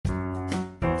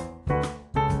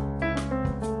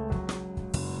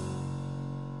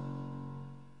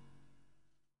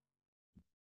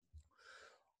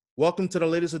Welcome to the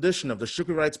latest edition of the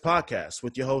Shukri Writes podcast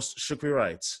with your host, Shukri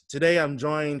Writes. Today, I'm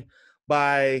joined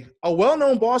by a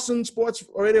well-known Boston sports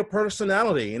radio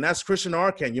personality, and that's Christian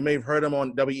Arcand. You may have heard him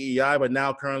on WEI, but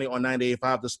now currently on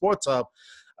 98.5 The Sports Hub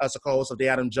as a co-host of the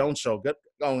Adam Jones Show. Good.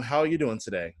 How are you doing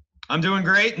today? I'm doing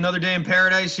great. Another day in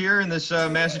paradise here in this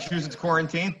Massachusetts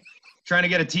quarantine. Trying to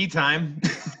get a tea time.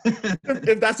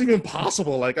 if that's even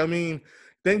possible.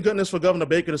 Thank goodness for Governor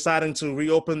Baker deciding to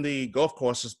reopen the golf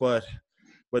courses, but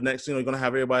next thing you're going to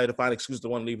have everybody to find excuse to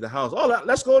want to leave the house. Oh,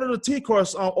 let's go to the tee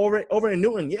course over in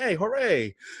Newton. Yay,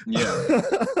 hooray. Yeah.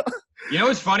 You know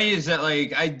what's funny is that,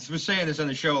 I was saying this on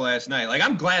the show last night.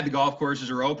 I'm glad the golf courses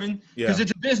are open because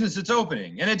it's a business that's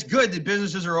opening. And it's good that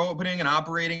businesses are opening and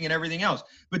operating and everything else.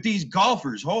 But these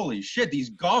golfers, holy shit, these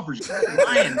golfers are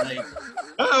crying.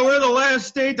 We're the last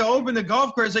state to open the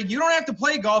golf course. You don't have to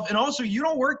play golf, and also you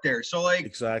don't work there. So,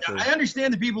 exactly. I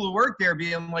understand the people who work there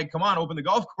being come on, open the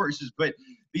golf courses. But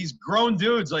these grown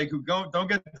dudes, who don't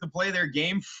get to play their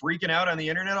game, freaking out on the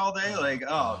internet all day.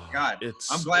 Oh God,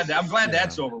 I'm glad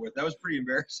that's over with. That was pretty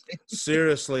embarrassing.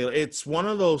 Seriously, it's one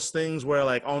of those things where,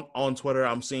 on Twitter,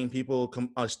 I'm seeing people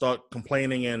start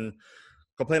complaining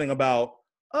about,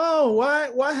 oh,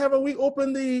 why haven't we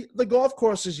opened the golf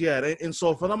courses yet, and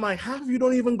so forth. I'm like, half of you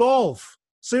don't even golf.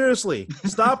 Seriously,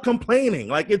 stop complaining.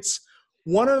 It's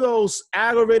one of those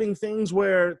aggravating things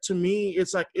where, to me,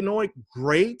 it's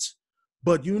great.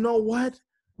 But you know what?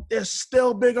 There's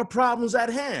still bigger problems at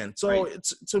hand. So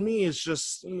to me, it's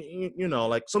just,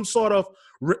 some sort of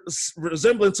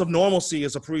resemblance of normalcy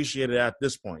is appreciated at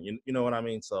this point. You know what I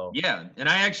mean? So yeah. And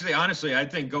honestly, I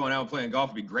think going out and playing golf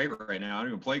would be great right now. I don't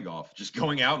even play golf. Just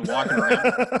going out and walking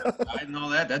around and all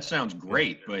that sounds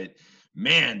great. But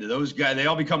man, do those guys, they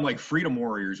all become like freedom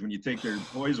warriors when you take their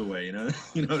toys away, you know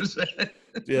what I'm saying?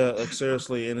 Yeah,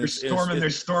 seriously. And they're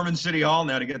storming City Hall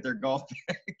now to get their golf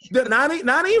back. Not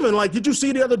even did you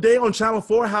see the other day on Channel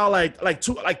 4 how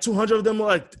 200 of them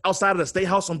were outside of the State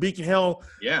House on Beacon Hill?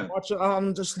 Yeah.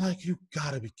 I'm just you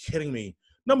gotta be kidding me.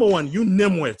 Number one, you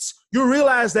nimwits. You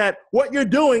realize that what you're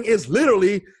doing is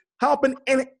literally helping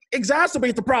and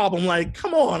exacerbate the problem.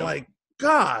 Come on,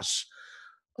 gosh.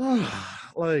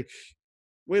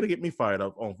 Way to get me fired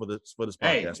up for this podcast.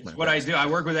 Hey, it's what I do. I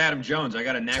work with Adam Jones. I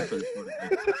got a knack for this sort of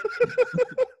thing.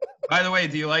 By the way,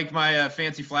 do you like my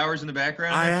fancy flowers in the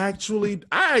background? I actually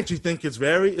think it's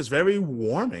very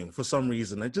warming for some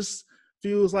reason. It just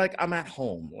feels like I'm at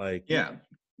home,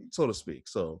 so to speak.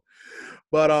 So,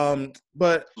 but our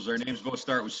names both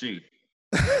start with C.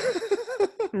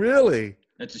 Really?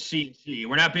 That's a CNC.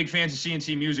 We're not big fans of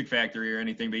CNC Music Factory or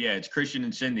anything, but yeah, it's Christian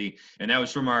and Cindy, and that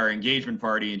was from our engagement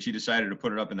party, and she decided to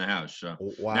put it up in the house. So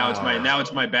wow. Now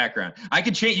it's my background. I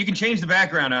can change. You can change the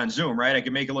background on Zoom, right? I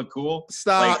can make it look cool.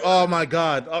 Stop! Oh my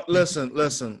God! Listen.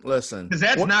 Because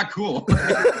that's not cool.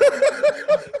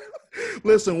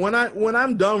 Listen, when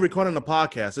I'm done recording the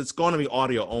podcast, it's going to be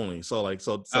audio only. So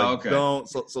okay.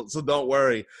 Don't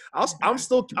worry. I'll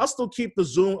still keep the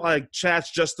Zoom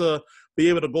chats just to be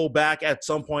able to go back at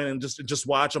some point and just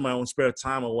watch on my own spare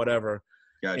time or whatever.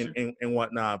 Gotcha. and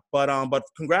whatnot. But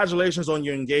congratulations on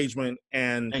your engagement,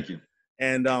 and thank you.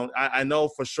 And I know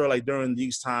for sure during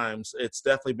these times it's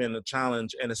definitely been a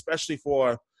challenge, and especially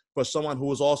for someone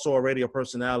who is also already a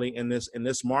personality in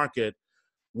this market.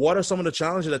 What are some of the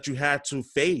challenges that you had to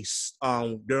face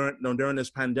during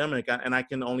this pandemic? And I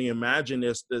can only imagine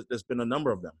there's been a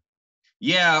number of them.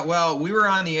 Yeah, well, we were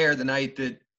on the air the night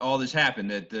that all this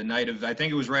happened, at the night of, I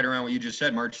think it was right around what you just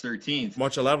said, March 13th.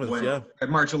 March 11th, yeah.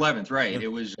 March 11th, right. Yeah.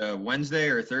 It was Wednesday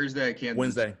or Thursday. I can't.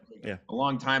 Wednesday, yeah. A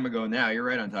long time ago now. You're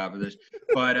right on top of this.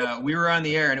 But we were on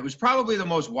the air, and it was probably the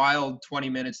most wild 20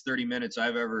 minutes, 30 minutes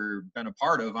I've ever been a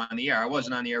part of on the air. I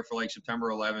wasn't on the air for September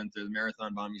 11th or the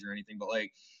marathon bombings or anything, but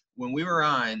when we were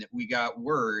on, we got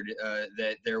word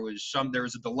that there was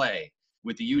a delay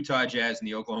with the Utah Jazz and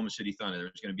the Oklahoma City Thunder. There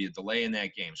was going to be a delay in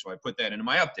that game. So I put that into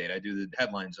my update. I do the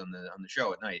headlines on the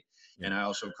show at night, and I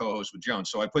also co-host with Jones.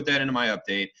 So I put that into my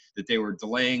update that they were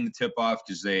delaying the tip-off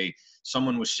because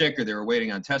someone was sick or they were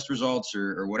waiting on test results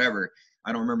or whatever.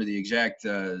 I don't remember the exact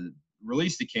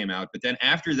release that came out. But then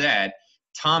after that,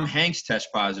 Tom Hanks tests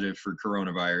positive for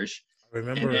coronavirus.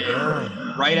 Remember,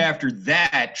 right after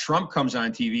that, Trump comes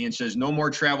on TV and says no more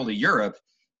travel to Europe.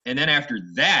 And then after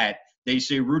that, they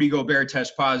say Rudy Gobert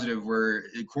tests positive. We're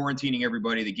quarantining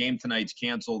everybody. The game tonight's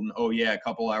canceled. And, a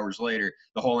couple hours later,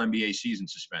 the whole NBA season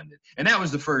suspended. And that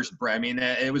was the first.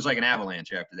 It was like an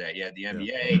avalanche after that. You had the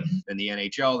NBA, then the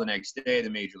NHL the next day, the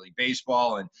Major League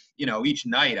Baseball. And, each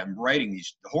night I'm writing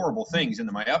these horrible things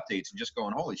into my updates and just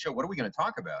going, holy shit, what are we going to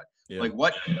talk about? Yeah.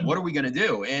 What are we going to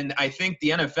do? And I think the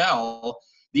NFL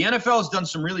the NFL has done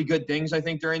some really good things, I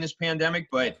think, during this pandemic,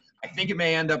 but I think it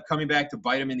may end up coming back to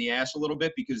bite them in the ass a little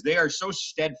bit because they are so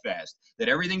steadfast that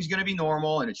everything's going to be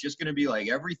normal and it's just going to be like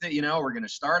everything, we're going to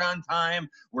start on time.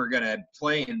 We're going to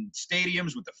play in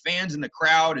stadiums with the fans in the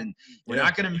crowd and we're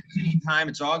not going to miss any time.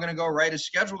 It's all going to go right as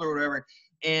scheduled or whatever.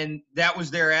 And that was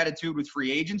their attitude with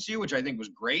free agency, which I think was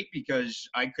great because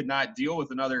I could not deal with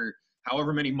another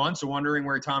however many months of wondering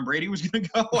where Tom Brady was going to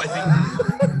go. I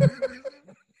think.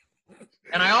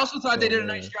 And I also thought they did a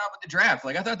nice job with the draft.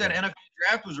 Like, I thought that NFL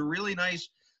draft was a really nice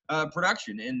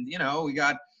production. And, we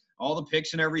got all the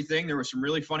picks and everything. There were some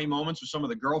really funny moments with some of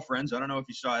the girlfriends. I don't know if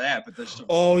you saw that, but there's some.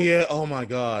 Oh, yeah. Oh, my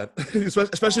God.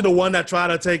 Especially the one that tried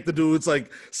to take the dude's,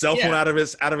 cell phone out of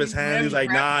his hand. He's like,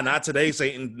 nah, not today,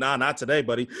 Satan. Nah, not today,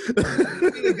 buddy.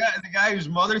 the guy whose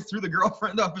mother threw the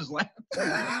girlfriend up his lap.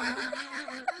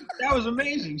 That was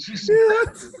amazing. She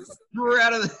threw her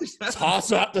out of the toss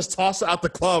her out the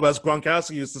club, as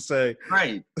Gronkowski used to say.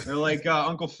 Right. They're like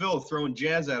Uncle Phil throwing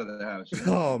jazz out of the house.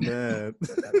 Oh man.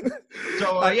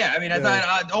 So I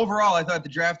thought overall, I thought the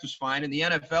draft was fine, and the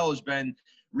NFL has been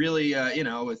really,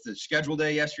 with the schedule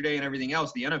day yesterday and everything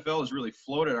else, the NFL has really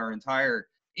floated our entire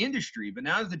industry. But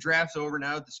now that the draft's over,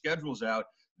 now that the schedule's out,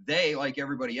 they, like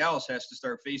everybody else, has to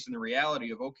start facing the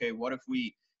reality of, okay, what if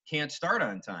we can't start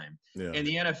on time? Yeah. And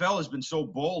the NFL has been so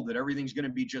bold that everything's going to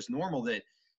be just normal that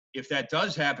if that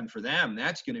does happen for them,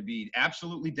 that's going to be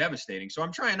absolutely devastating. So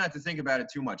I'm trying not to think about it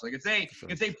too much. Like if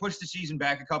they push the season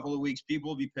back a couple of weeks,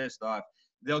 people will be pissed off.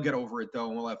 They'll get over it though,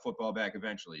 and we'll have football back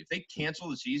eventually. If they cancel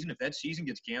the season, if that season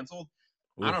gets canceled,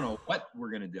 I don't know what we're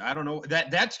going to do. I don't know.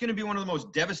 That's going to be one of the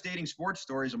most devastating sports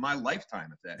stories of my lifetime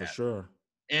if that happens. For sure.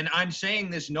 And I'm saying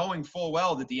this knowing full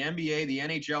well that the NBA, the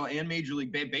NHL, and Major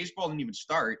League Baseball didn't even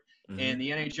start, and the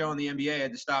NHL and the NBA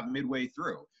had to stop midway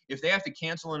through. If they have to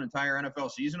cancel an entire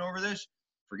NFL season over this,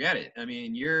 forget it. I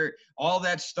mean, all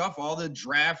that stuff, all the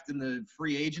draft and the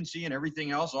free agency and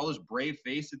everything else, all this brave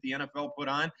face that the NFL put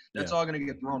on, that's all going to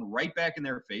get thrown right back in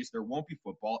their face. There won't be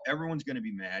football. Everyone's going to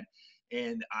be mad.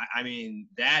 And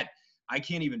I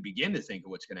can't even begin to think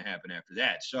of what's going to happen after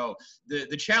that. So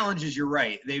the challenge is, you're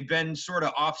right. They've been sort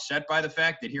of offset by the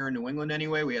fact that here in New England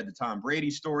anyway, we had the Tom Brady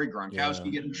story,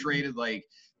 Gronkowski getting traded. Like,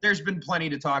 there's been plenty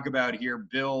to talk about here.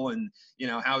 Bill and,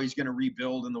 how he's going to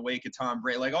rebuild in the wake of Tom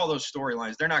Brady. Like, all those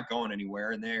storylines, they're not going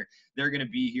anywhere. And they're going to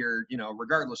be here,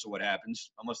 regardless of what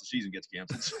happens, unless the season gets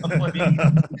canceled. So,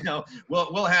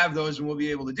 we'll have those and we'll be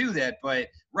able to do that. But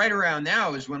right around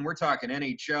now is when we're talking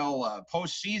NHL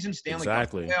postseason, Stanley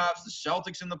Cup playoffs, the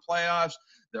Celtics in the playoffs,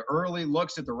 the early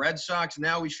looks at the Red Sox.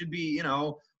 Now we should be,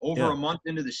 over a month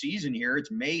into the season here. It's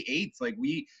May 8th. Like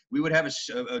we would have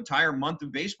an entire month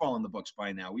of baseball in the books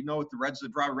by now. We know what the Red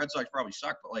Sox probably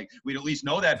suck, but like we'd at least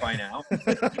know that by now.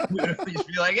 We'd at least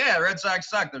be like, yeah, the Red Sox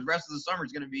suck. The rest of the summer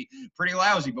is going to be pretty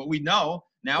lousy, but we know.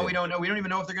 Now we don't know. We don't even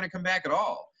know if they're going to come back at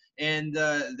all. And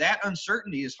that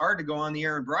uncertainty is hard to go on the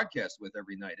air and broadcast with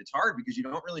every night. It's hard because you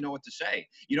don't really know what to say.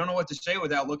 You don't know what to say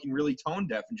without looking really tone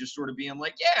deaf and just sort of being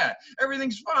like, yeah,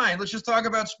 everything's fine. Let's just talk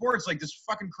about sports. Like this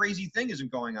fucking crazy thing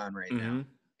isn't going on right now.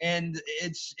 And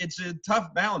it's a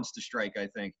tough balance to strike, I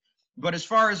think. But as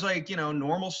far as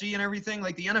normalcy and everything,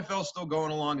 like the NFL is still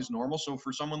going along as normal. So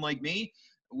for someone like me,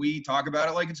 we talk about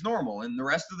it like it's normal, and the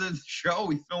rest of the show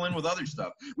we fill in with other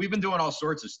stuff. We've been doing all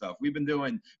sorts of stuff. We've been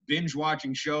doing binge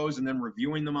watching shows and then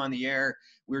reviewing them on the air.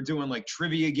 We're doing like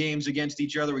trivia games against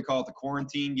each other. We call it the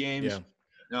quarantine games.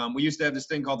 We used to have this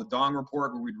thing called the Dong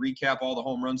Report where we'd recap all the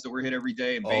home runs that were hit every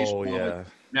day in baseball.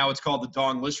 Now it's called the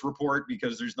Dong List Report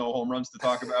because there's no home runs to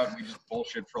talk about. And we just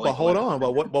bullshit for like. But hold on,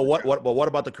 but what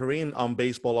about the Korean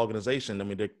baseball organization? I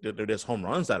mean, there's home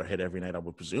runs that are hit every night, I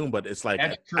would presume, but it's like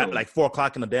at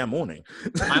 4:00 in the damn morning.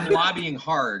 I'm lobbying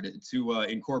hard to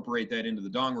incorporate that into the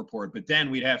Dong Report, but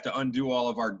then we'd have to undo all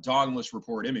of our Dong List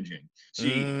Report imaging.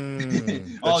 See,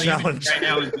 all the imaging right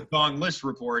now is the Dong List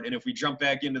Report, and if we jump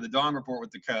back into the Dong Report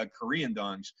with the Korean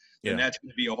dongs, then that's going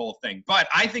to be a whole thing. But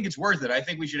I think it's worth it. I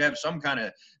think we should have some kind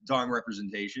of dong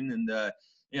representation, and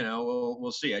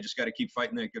we'll see. I just got to keep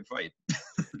fighting that good fight.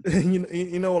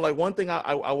 Like one thing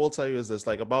I will tell you is this,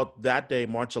 like about that day,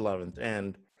 March 11th,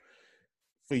 and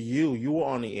for you were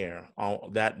on the air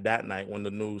on that night when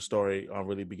the news story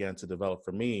really began to develop.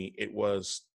 For me, it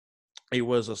was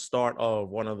a start of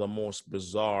one of the most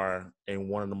bizarre and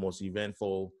one of the most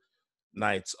eventful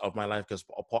nights of my life, because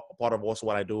part of also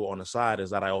what I do on the side is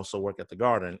that I also work at the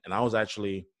Garden, and I was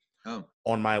actually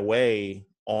on my way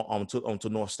onto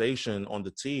North Station on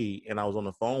the T, and I was on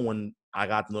the phone when I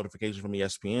got the notification from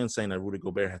ESPN saying that Rudy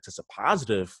Gobert had tested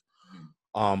positive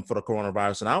for the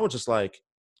coronavirus, and I was just like,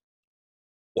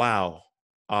 wow.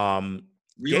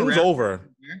 Game's over.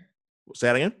 Say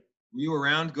that again? Were you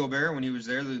around Gobert when he was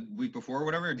there the week before or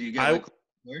whatever? Do you get I like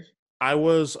players? I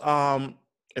was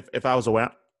if I was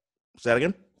aware. Say that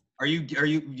again.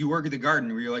 You work at the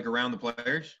Garden? Were you like around the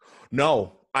players?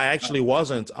 No, I actually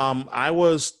wasn't. I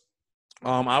was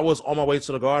on my way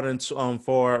to the Garden to,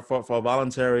 for a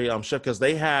voluntary shift because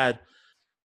they had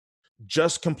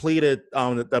just completed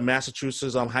the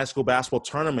Massachusetts high school basketball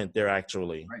tournament there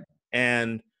actually, Right.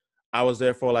 and I was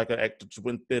there for like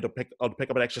went there to pick up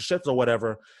an extra shift or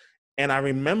whatever. And I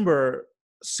remember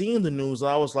seeing the news.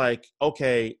 I was like,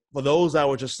 okay, for those that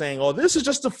were just saying, "Oh, this is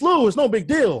just the flu. It's no big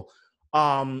deal."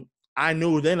 I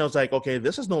knew then. I was like, okay,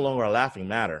 this is no longer a laughing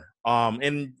matter.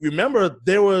 And remember,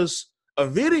 there was a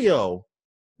video,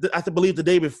 I believe, the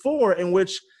day before in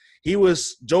which he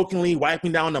was jokingly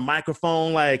wiping down the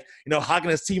microphone, like, hugging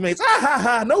his teammates. Ah, ha,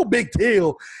 ha, no big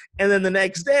deal. And then the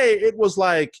next day, it was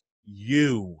like,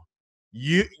 you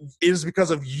is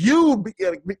because of you.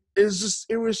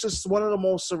 It was just one of the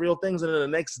most surreal things. And then the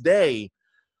next day,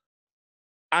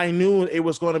 I knew it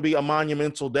was going to be a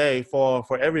monumental day for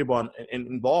everyone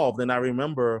involved. And I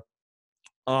remember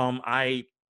I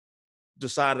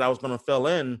decided I was going to fill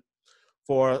in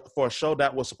for a show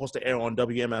that was supposed to air on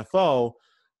WMFO,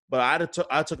 but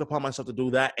I took upon myself to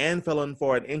do that and fill in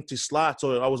for an empty slot.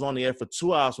 So I was on the air for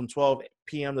 2 hours from 12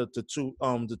 p.m. to 2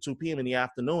 p.m. in the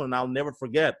afternoon. And I'll never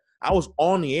forget, I was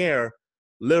on the air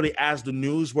literally as the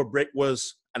news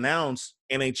was announced.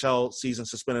 NHL season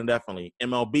suspended indefinitely,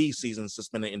 MLB season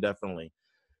suspended indefinitely,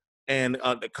 and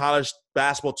the college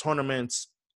basketball tournaments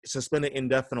suspended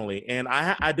indefinitely. And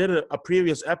I did a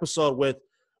previous episode with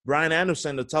Brian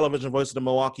Anderson, the television voice of the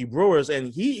Milwaukee Brewers,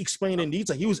 and he explained in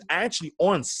detail. He was actually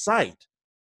on site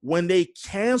when they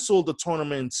canceled the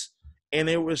tournaments, and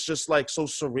it was just like so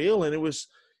surreal. And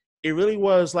it really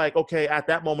was like, okay, at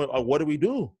that moment, what do we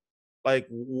do? Like,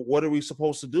 what are we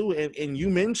supposed to do? And you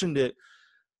mentioned it,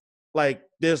 like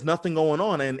there's nothing going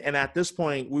on. And at this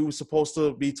point, we were supposed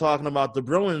to be talking about the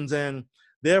Bruins and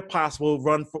their possible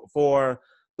run for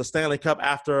the Stanley Cup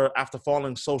after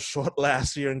falling so short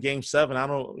last year in Game 7. I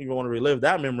don't even want to relive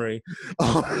that memory.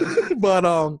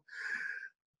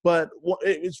 but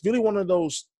it's really one of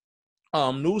those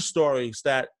news stories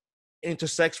that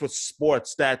intersects with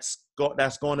sports that's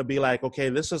going to be like, okay,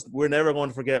 we're never going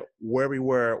to forget where we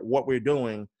were, what we're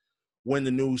doing when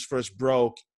the news first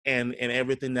broke, and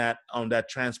everything that that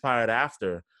transpired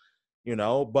after,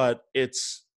 but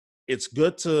it's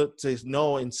good to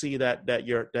know and see that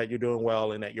you're doing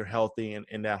well and that you're healthy,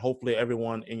 and that hopefully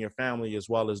everyone in your family as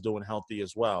well is doing healthy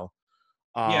as well.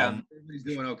 Yeah, everybody's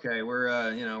doing okay.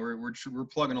 We're we're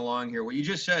plugging along here. What you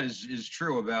just said is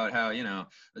true about how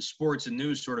the sports and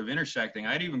news sort of intersecting.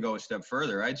 I'd even go a step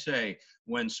further. I'd say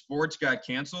when sports got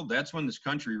canceled, that's when this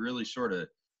country really sort of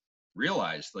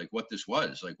realized like what this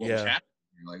was, like what was Yeah. happening.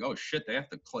 You're like, oh shit, they have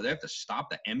to stop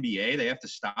the NBA, they have to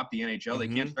stop the NHL, they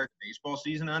can't Mm-hmm. start the baseball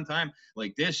season on time.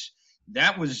 Like this,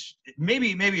 that was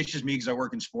maybe it's just me because I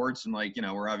work in sports and like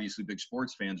we're obviously big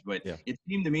sports fans, but Yeah. it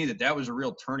seemed to me that was a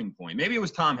real turning point. Maybe it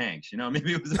was Tom Hanks,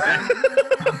 maybe it was the fact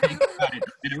Tom Hanks got it,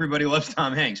 and everybody loves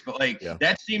Tom Hanks, but like Yeah.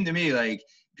 that seemed to me like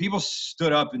people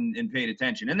stood up and paid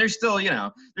attention. And there's still,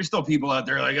 there's still people out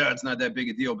there like, oh, it's not that big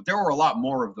a deal. But there were a lot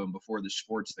more of them before the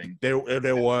sports thing. There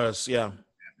was, yeah.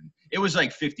 It was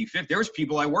like 50-50. There was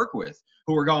people I work with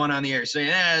who were going on the air saying,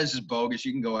 this is bogus.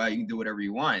 You can go out, you can do whatever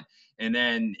you want. And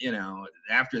then,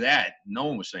 after that, no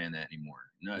one was saying that anymore.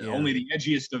 No, Yeah. Only the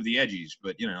edgiest of the edgies.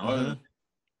 But,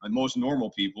 Mm-hmm. most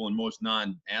normal people and most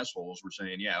non-assholes were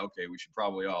saying, yeah, okay, we should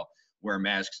probably all wear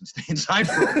masks and stay inside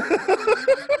for a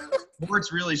while.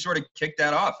 Sports really sort of kicked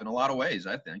that off in a lot of ways,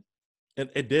 I think.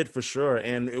 It did for sure.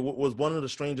 And it was one of the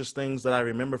strangest things that I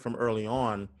remember from early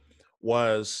on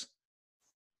was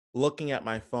looking at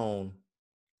my phone,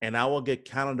 and I will get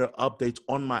calendar updates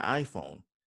on my iPhone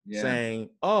saying,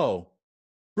 oh,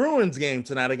 Bruins game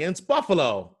tonight against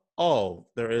Buffalo. Oh,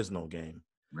 there is no game.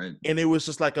 Right. And it was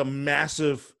just like a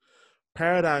massive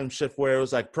paradigm shift where it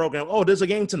was like program, oh, there's a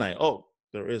game tonight. Oh,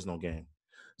 there is no game.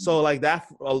 So like that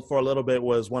for a little bit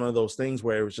was one of those things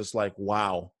where it was just like,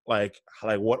 wow, like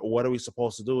what are we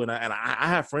supposed to do? And I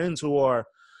have friends who are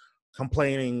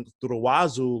complaining through the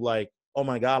wazoo, like, oh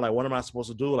my God, like what am I supposed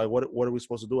to do? Like what are we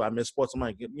supposed to do? I miss sports. I'm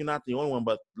like, you're not the only one,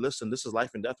 but listen, this is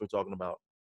life and death we're talking about.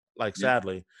 Like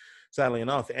sadly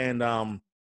enough. And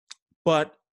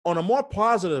but on a more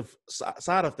positive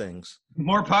side of things,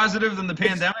 more positive than the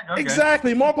pandemic. Okay.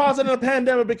 Exactly, more positive than the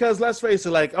pandemic, because let's face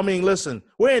it, like, I mean, listen,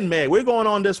 we're in May, we're going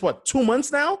on this 2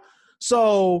 months now,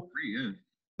 so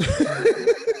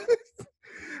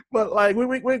but like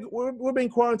we've been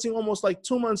quarantined almost like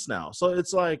 2 months now, so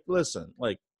it's like, listen,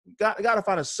 like got to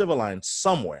find a silver line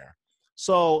somewhere.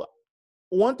 So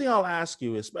one thing I'll ask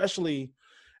you, especially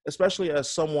as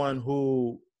someone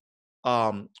who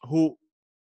and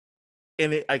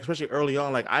it, like, especially early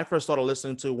on, like I first started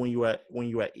listening to when you were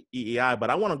at EEI, but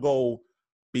I want to go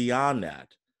beyond that.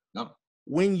 No.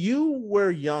 When you were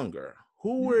younger,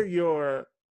 who were your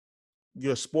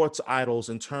sports idols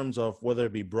in terms of whether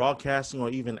it be broadcasting or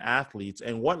even athletes,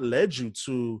 and what led you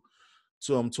to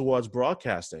towards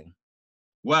broadcasting?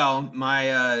 Well,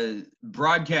 my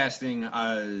broadcasting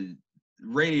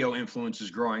radio influences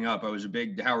growing up, I was a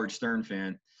big Howard Stern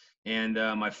fan. And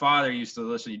my father used to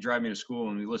listen, he'd drive me to school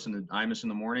and we listened to Imus in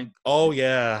the morning. Oh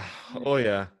yeah. Oh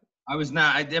yeah. I was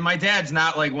not, and my dad's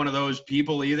not like one of those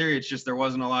people either. It's just there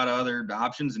wasn't a lot of other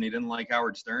options and he didn't like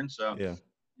Howard Stern. So, Yeah.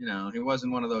 he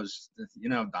wasn't one of those,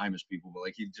 Imus people, but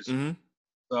like he just, Mm-hmm.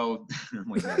 so I'm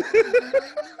like,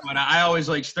 but I always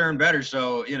like Stern better.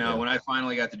 So, Yeah. when I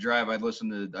finally got to drive, I'd listen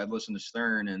to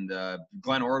Stern, and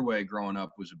Glenn Ordway growing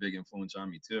up was a big influence on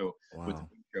me too with the Wow.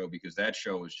 Big Show, because that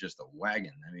show was just a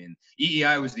wagon. I mean,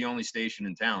 EEI was the only station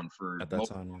in town for At that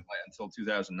time, yeah. until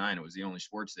 2009. It was the only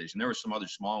sports station. There were some other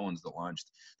small ones that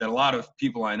launched that a lot of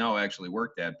people I know actually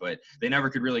worked at, but they never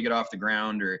could really get off the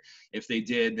ground, or if they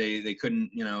did, they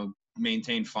couldn't,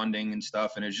 maintain funding and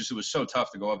stuff. And it was so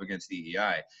tough to go up against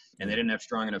EEI, and they didn't have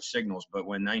strong enough signals. But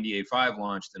when 98.5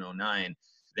 launched in 09,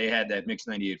 they had that mixed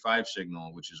 98.5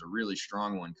 signal, which is a really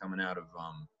strong one coming out of,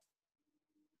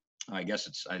 I guess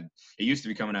it used to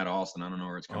be coming out of Alston. I don't know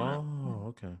where it's coming out. Oh,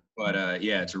 okay. But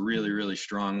yeah, it's a really, really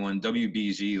strong one.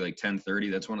 WBZ, like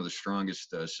 1030, that's one of the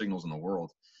strongest signals in the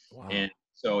world. Wow. And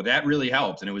so that really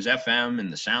helped. And it was FM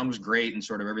and the sound was great and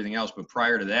sort of everything else. But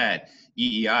prior to that,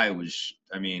 EEI was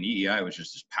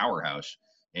just this powerhouse.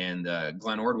 And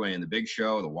Glenn Ordway and the Big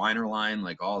Show, the Weiner line,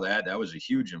 like all that, that was a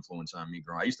huge influence on me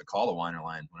growing. I used to call the Weiner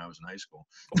line when I was in high school.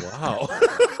 Wow.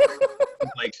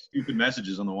 Like stupid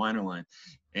messages on the Weiner line.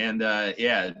 And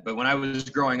yeah, but when I was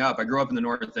growing up, I grew up in the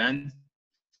North End.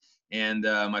 And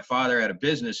my father had a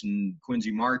business in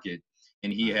Quincy Market,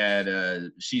 and he had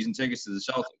season tickets to the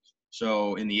Celtics.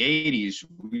 So in the 80s,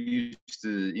 we used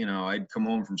to, I'd come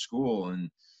home from school and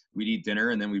we'd eat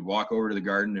dinner, and then we'd walk over to the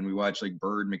Garden and we watch like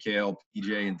Bird, McHale,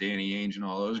 PJ, and Danny Ainge and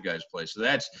all those guys play. So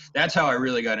that's how I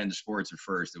really got into sports at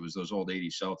first. It was those old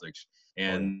 80s Celtics.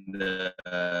 And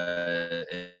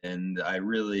and I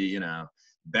really,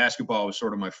 basketball was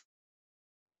sort of my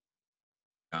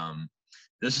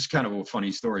this is kind of a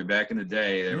funny story. Back in the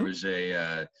day, there was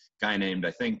a guy named,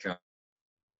 I think,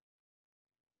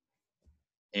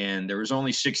 and there was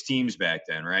only 6 teams back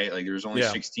then, right? Like there was only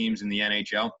 6 teams in the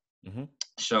NHL. Mm-hmm.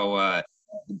 So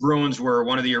the Bruins were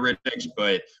one of the originals,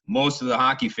 but most of the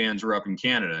hockey fans were up in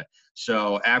Canada.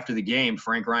 So after the game,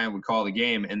 Frank Ryan would call the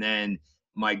game, and then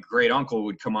my great uncle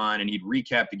would come on and he'd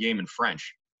recap the game in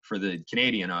French for the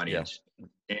Canadian audience. Yeah.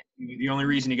 And the only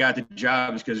reason he got the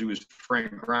job is because he was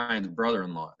Frank Ryan's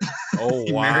brother-in-law. Oh,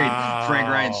 he married Frank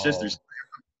Ryan's sisters.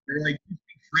 They're like, "You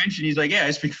speak French?" And he's like, "Yeah,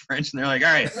 I speak French." And they're like,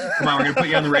 "All right, come on, we're going to put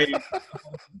you on the radio."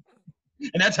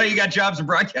 And that's how you got jobs in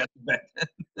broadcasting back then.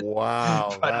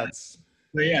 Wow.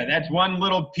 But yeah, that's one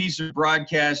little piece of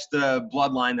broadcast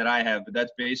bloodline that I have, but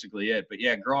that's basically it. But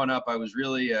yeah, growing up, I was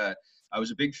really I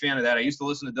was a big fan of that. I used to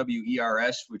listen to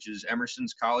WERS, which is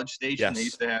Emerson's college station. Yes. They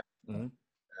used to have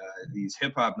these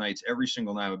hip-hop nights every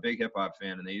single night. I'm a big hip-hop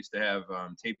fan, and they used to have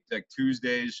Tape Deck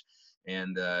Tuesdays,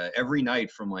 and every night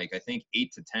from like I think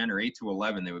 8 to 10 or 8 to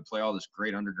 11, they would play all this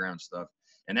great underground stuff.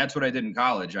 And that's what I did in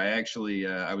college. I actually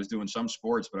I was doing some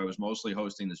sports, but I was mostly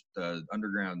hosting this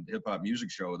underground hip-hop music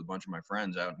show with a bunch of my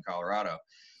friends out in Colorado.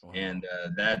 Wow. And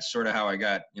that's sort of how I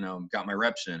got my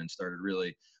reps in and started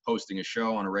really hosting a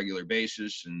show on a regular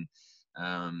basis. And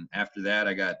after that,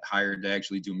 I got hired to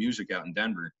actually do music out in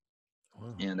Denver.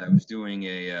 Wow. And I was doing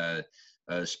a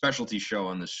specialty show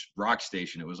on this rock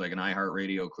station. It was like an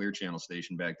iHeartRadio Clear Channel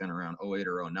station back then, around 08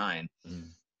 or 09.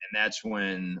 And that's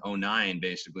when 09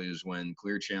 basically is when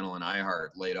Clear Channel and iHeart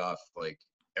laid off like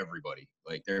everybody.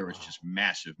 Like there was just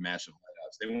massive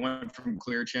layoffs. They went from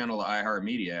Clear Channel to iHeart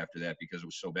Media after that because it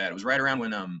was so bad. It was right around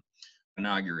when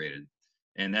inaugurated.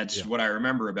 And that's what I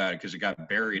remember about it, because it got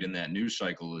buried in that news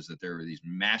cycle, is that there were these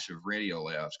massive radio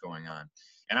layoffs going on.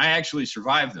 And I actually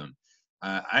survived them.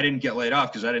 I didn't get laid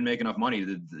off because I didn't make enough money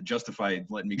to justify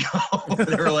letting me go.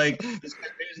 They were like, "This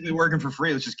guy's basically working for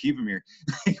free. Let's just keep him here."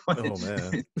 Oh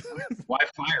man! Why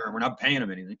fire him? We're not paying him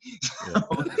anything. So,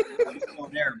 I'm still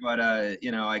there, but I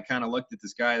kind of looked at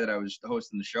this guy that I was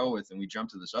hosting the show with, and we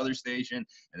jumped to this other station,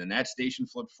 and then that station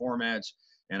flipped formats,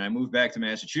 and I moved back to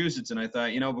Massachusetts, and I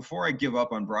thought, before I give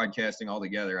up on broadcasting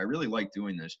altogether, I really like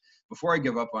doing this. Before I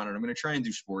give up on it, I'm going to try and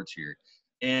do sports here.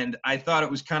 And I thought it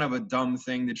was kind of a dumb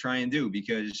thing to try and do,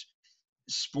 because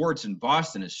sports in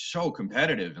Boston is so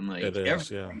competitive, and like It is,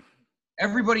 yeah.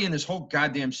 everybody in this whole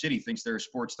goddamn city thinks they're a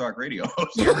sports talk radio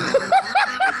host. You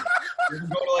ever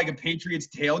go to like a Patriots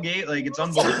tailgate? Like, it's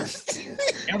unbelievable.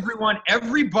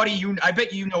 Everybody, I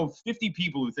bet you know 50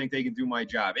 people who think they can do my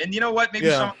job. And you know what? Maybe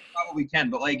some probably can,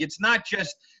 but like, it's not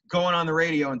just going on the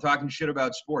radio and talking shit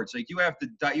about sports. Like, you have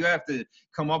to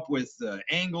come up with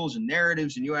angles and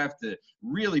narratives, and you have to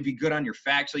really be good on your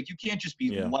facts. Like, you can't just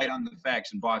be light on the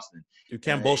facts in Boston. You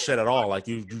can't bullshit at all. Like,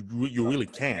 you really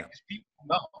can't. People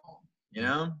know, you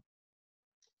know?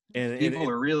 And people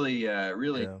are really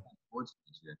sports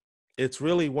this year. It's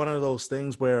really one of those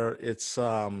things where it's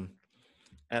and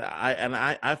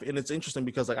it's interesting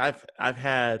because like I've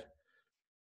had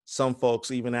some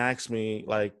folks even ask me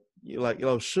like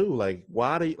Shu, like,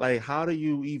 why do you, like, how do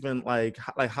you even like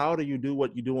how do you do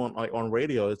what you do on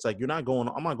radio? It's like, I'm not going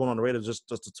on the radio just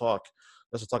to talk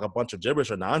a bunch of gibberish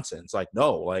or nonsense. Like,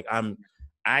 no, like, I'm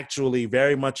actually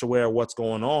very much aware of what's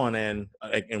going on and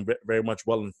very much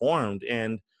well informed.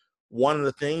 And one of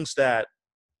the things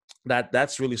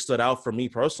that's really stood out for me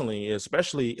personally,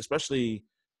 especially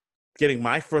getting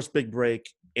my first big break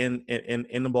in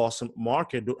the Boston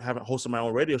market, having hosted my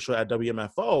own radio show at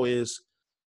WMFO,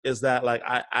 is that like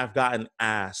I've gotten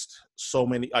asked so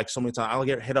many times. I'll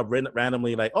get hit up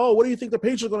randomly like, oh, what do you think the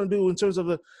Patriots are going to do in terms of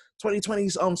the 2020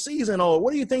 season, or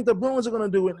what do you think the Bruins are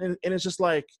going to do? And it's just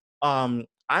like, I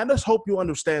just hope you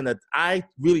understand that I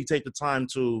really take the time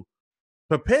to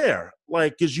prepare,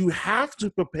 like, because you have to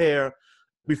prepare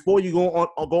before you go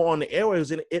on the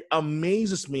airwaves. And it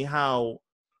amazes me how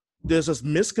there's this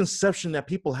misconception that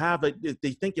people have that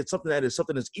they think it's something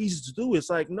that's easy to do. It's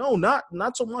like, no, not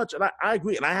so much. And I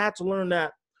agree. And I had to learn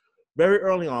that very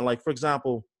early on. Like, for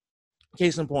example,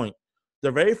 case in point,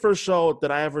 the very first show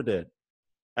that I ever did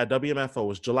at WMFO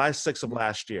was July 6th of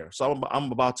last year. So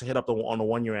I'm about to hit up on the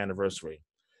 1 year anniversary.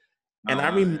 And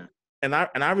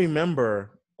I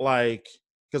remember, like,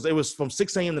 because it was from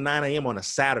 6 a.m. to 9 a.m. on a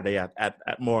Saturday at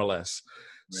more or less.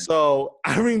 Right. So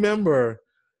I remember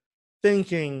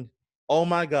thinking, oh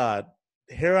my God,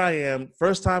 here I am,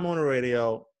 first time on the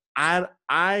radio. I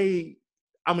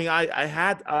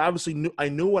obviously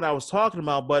knew what I was talking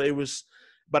about, but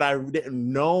I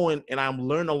didn't know, and I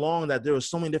learned along that there were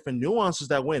so many different nuances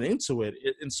that went into it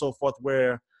and so forth,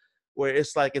 where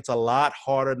it's like, it's a lot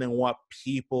harder than what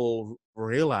people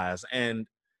realize. And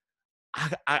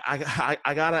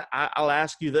I'll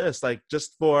ask you this, like,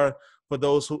 just for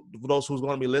those who's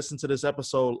going to be listening to this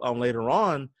episode later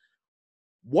on,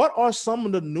 what are some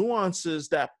of the nuances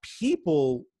that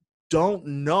people don't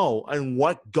know and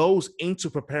what goes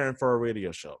into preparing for a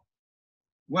radio show?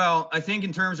 Well, I think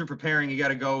in terms of preparing, you got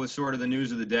to go with sort of the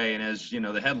news of the day. And as you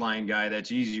know, the headline guy,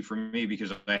 that's easy for me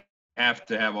because I have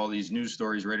to have all these news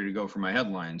stories ready to go for my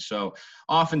headlines. So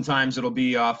oftentimes it'll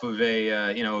be off of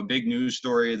a big news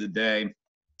story of the day,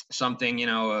 something,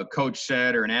 a coach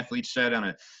said or an athlete said on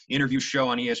an interview show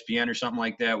on ESPN or something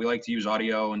like that. We like to use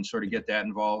audio and sort of get that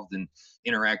involved and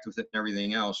interact with it and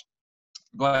everything else.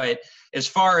 But as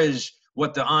far as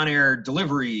what the on-air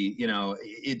delivery,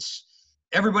 it's,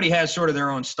 everybody has sort of their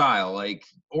own style. Like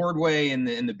Ordway in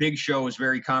the big show was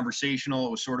very conversational.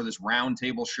 It was sort of this round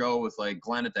table show with like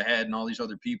Glenn at the head and all these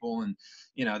other people. And,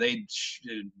 they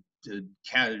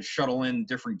to shuttle in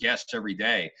different guests every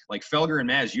day. Like Felger and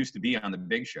Maz used to be on the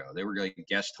big show. They were like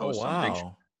guest hosts on the big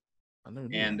show.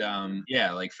 And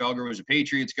like Felger was a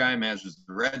Patriots guy, Maz was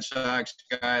the Red Sox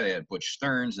guy. They had Butch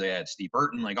Stearns, they had Steve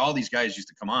Burton, like all these guys used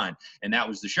to come on, and that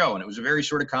was the show. And it was a very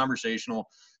sort of conversational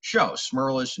show.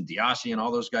 Smurlis and Diassi and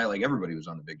all those guys, like everybody was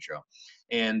on the big show.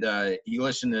 And you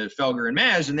listen to Felger and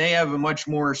Maz, and they have a much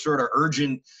more sort of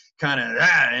urgent kind of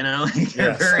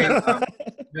they're very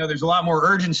there's a lot more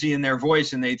urgency in their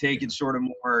voice, and they take it sort of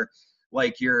more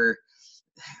like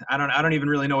I don't even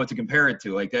really know what to compare it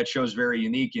to. Like that show's very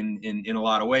unique in a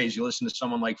lot of ways. You listen to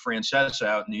someone like Francesa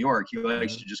out in New York, he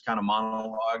likes to just kind of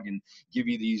monologue and give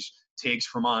you these takes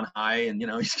from on high, and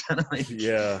he's kind of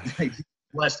like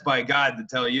blessed by God to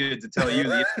tell you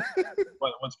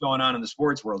what's going on in the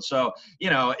sports world. So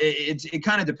it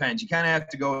kind of depends. You kind of have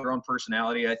to go with your own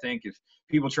personality. I think if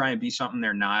people try and be something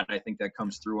they're not, I think that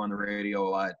comes through on the radio a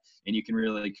lot, and you can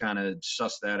really kind of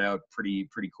suss that out pretty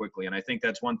quickly. And I think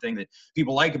that's one thing that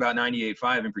people like about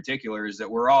 98.5 in particular, is that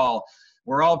we're all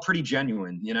pretty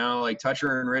genuine, like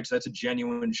Toucher and Rich, that's a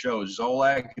genuine show.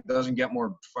 Zolak, it doesn't get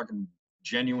more fucking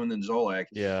genuine than Zolak.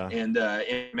 Yeah. And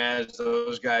Maz,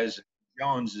 those guys,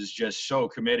 Jones is just so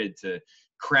committed to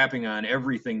crapping on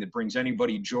everything that brings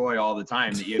anybody joy all the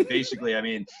time that you basically,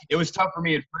 it was tough for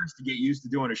me at first to get used to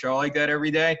doing a show like that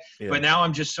every day, but now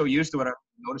I'm just so used to it, I don't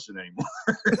notice it anymore.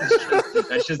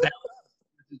 That's just how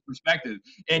his perspective.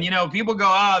 And, people go,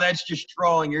 oh, that's just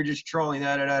trolling. You're just trolling,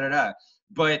 da, da, da, da, da.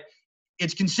 But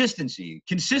it's consistency.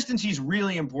 Consistency is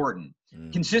really important.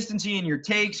 Consistency in your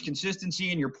takes,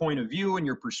 consistency in your point of view and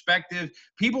your perspective.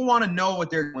 People want to know what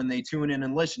they're when they tune in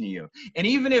and listen to you. And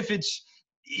even if it's,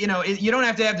 you don't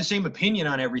have to have the same opinion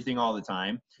on everything all the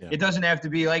time. Yeah. It doesn't have to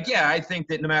be like, yeah, I think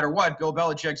that no matter what, Bill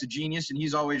Belichick's a genius and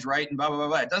he's always right and blah, blah, blah,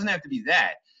 blah. It doesn't have to be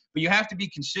that. But you have to be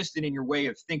consistent in your way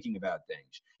of thinking about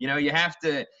things. You have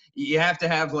to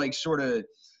have like sort of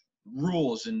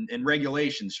rules and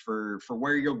regulations for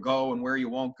where you'll go and where you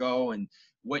won't go and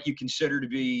what you consider to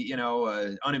be,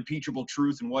 unimpeachable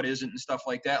truth and what isn't and stuff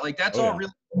like that. Like that's all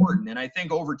really important. And I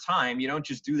think over time, you don't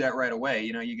just do that right away.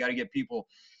 You got to get people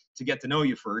to get to know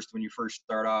you first when you first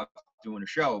start off doing a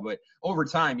show. But over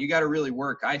time, you got to really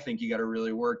work. I think you got to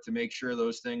really work to make sure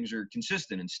those things are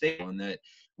consistent and stable, and that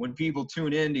when people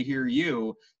tune in to hear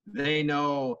you, they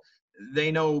know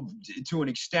to an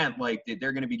extent like that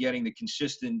they're going to be getting the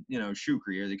consistent,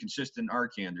 Shukri or the consistent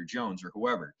Arcand or Jones or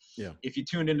whoever. Yeah. If you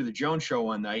tuned into the Jones show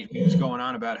one night, he was going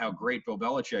on about how great Bill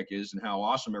Belichick is and how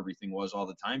awesome everything was all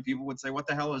the time. People would say, "What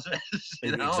the hell is this?"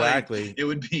 Exactly. Like, it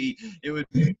would be a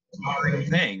boring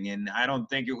thing, and I don't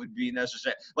think it would be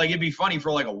necessary. Like it'd be funny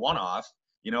for like a one-off,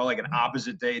 like an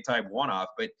opposite day type one-off.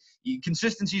 But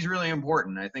consistency is really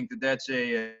important. I think that's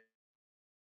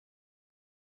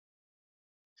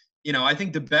I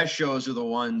think the best shows are the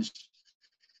ones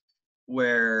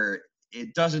where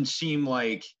it doesn't seem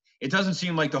like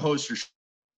the hosts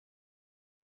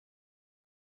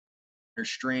are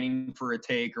straining for a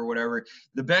take or whatever.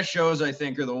 The best shows, I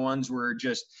think, are the ones where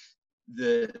just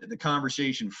the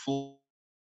conversation flows.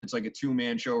 It's like a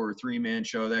 2-man show or a 3-man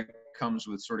show that comes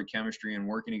with sort of chemistry and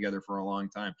working together for a long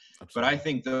time. Absolutely. But I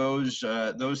think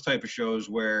those type of shows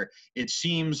where it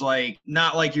seems like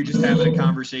not like you're just having a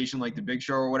conversation like the Big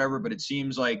Show or whatever, but it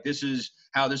seems like this is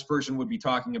how this person would be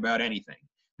talking about anything.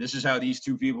 This is how these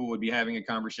two people would be having a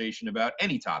conversation about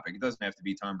any topic. It doesn't have to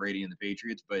be Tom Brady and the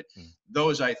Patriots, but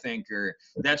those I think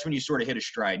that's when you sort of hit a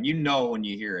stride. And when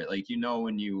you hear it, like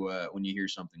when you hear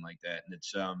something like that, and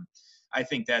it's I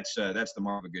think that's the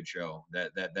mark of a good show,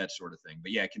 that sort of thing.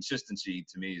 But yeah, consistency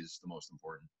to me is the most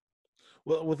important.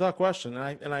 Well, without question,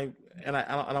 and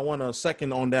I want to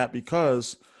second on that,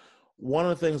 because one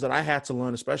of the things that I had to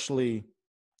learn, especially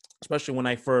when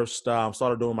I first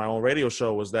started doing my own radio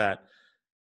show, was that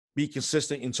be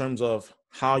consistent in terms of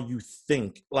how you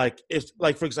think. Like it's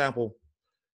like, for example,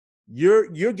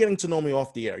 you're getting to know me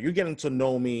off the air. You're getting to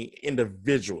know me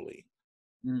individually.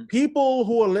 People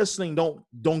who are listening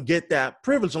don't get that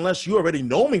privilege unless you already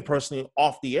know me personally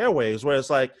off the airwaves, where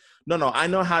it's like, no, I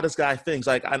know how this guy thinks.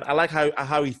 Like I like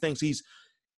how he thinks.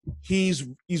 He's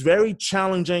very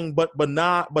challenging, but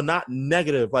not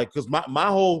negative. Like, because my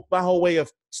whole way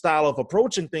of style of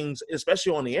approaching things,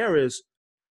 especially on the air, is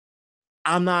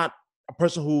I'm not a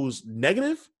person who's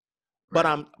negative,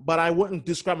 right. but I wouldn't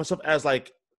describe myself as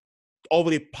like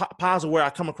overly positive, where I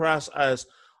come across as,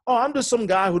 oh, I'm just some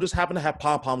guy who just happened to have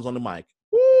pom-poms on the mic.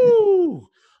 Woo!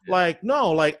 Yeah. Like,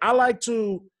 no, like I like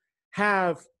to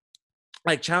have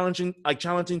like challenging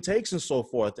takes and so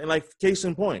forth. And like case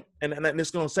in point, and it's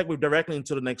going to segue directly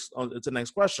into the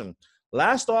next question.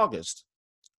 Last August,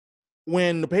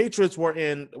 when the Patriots were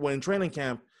in training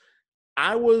camp,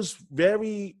 I was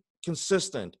very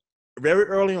consistent very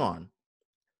early on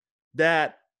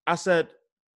that I said,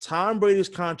 Tom Brady's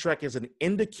contract is an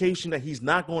indication that he's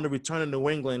not going to return to New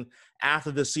England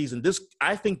after this season.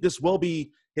 I think this will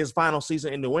be his final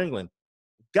season in New England.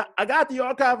 I got the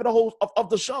archive of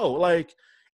the show, like,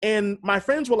 and my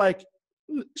friends were like,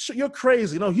 "You're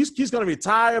crazy! No, he's going to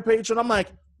retire, Patron." I'm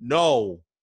like, "No,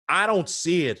 I don't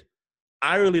see it.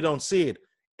 I really don't see it."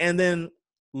 And then,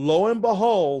 lo and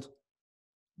behold,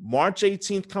 March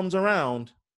 18th comes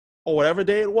around, or whatever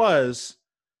day it was.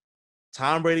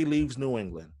 Tom Brady leaves New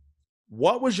England.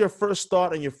 What was your first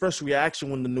thought and your first reaction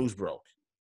when the news broke?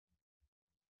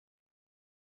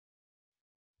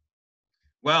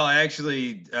 Well,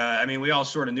 actually, we all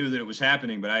sort of knew that it was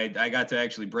happening, but I got to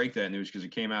actually break that news because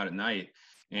it came out at night.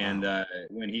 And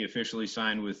when he officially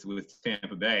signed with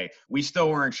Tampa Bay, we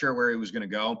still weren't sure where he was going to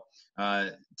go.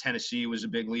 Tennessee was a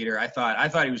big leader. I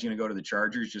thought he was going to go to the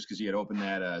Chargers just because he had opened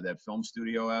that film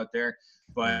studio out there.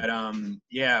 But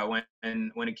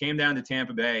when it came down to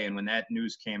Tampa Bay and when that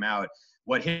news came out,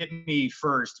 what hit me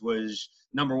first was,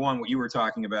 number one, what you were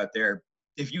talking about there.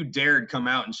 If you dared come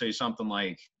out and say something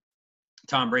like,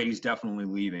 Tom Brady's definitely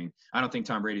leaving, I don't think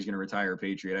Tom Brady's going to retire a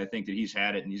Patriot. I think that he's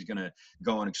had it and he's going to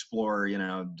go and explore,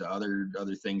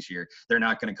 other things here. They're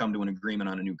not going to come to an agreement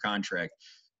on a new contract.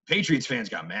 Patriots fans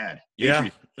got mad. Yeah.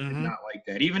 Patriots did not like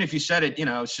that. Even if you said it,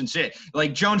 sincere.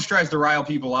 Like Jones tries to rile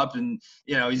people up and,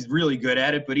 he's really good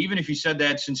at it. But even if he said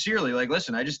that sincerely, like,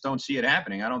 listen, I just don't see it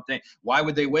happening. I don't think – why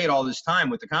would they wait all this time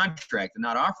with the contract and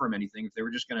not offer him anything if they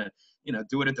were just going to,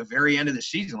 do it at the very end of the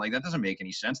season? Like, that doesn't make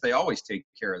any sense. They always take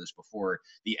care of this before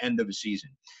the end of a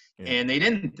season. Yeah. And they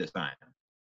didn't this time.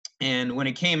 And when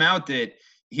it came out that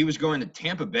he was going to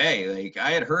Tampa Bay, like,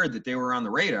 I had heard that they were on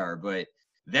the radar, but –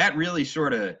 that really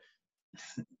sort of,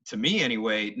 to me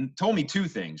anyway, told me two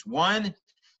things. One,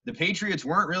 the Patriots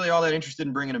weren't really all that interested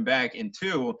in bringing him back. And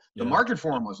two, the market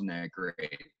for him wasn't that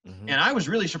great. And I was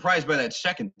really surprised by that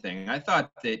second thing. I thought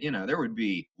that, there would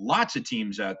be lots of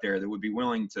teams out there that would be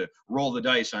willing to roll the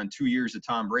dice on 2 years of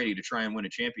Tom Brady to try and win a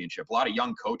championship. A lot of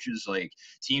young coaches, like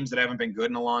teams that haven't been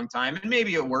good in a long time. And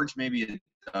maybe it works, maybe it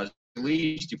does. At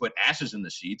least you put asses in the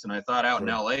seats. And I thought out in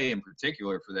LA in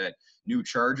particular for that new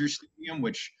Chargers stadium,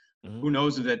 which who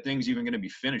knows if that thing's even going to be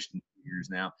finished in 2 years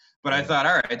now. But I thought,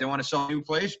 all right, they want to sell a new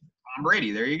place. Tom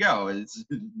Brady, there you go. It's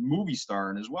a movie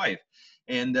star and his wife.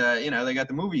 And, they got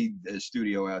the movie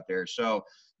studio out there. So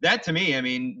that to me, I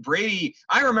mean, Brady,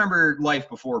 I remember life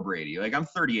before Brady. Like I'm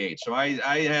 38. So I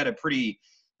had a pretty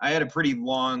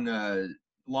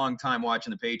long time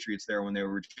watching the Patriots there when they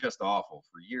were just awful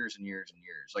for years and years and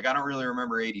years. Like I don't really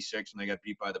remember 86 when they got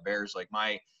beat by the Bears. Like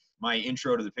my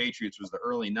intro to the Patriots was the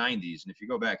early 90s. And if you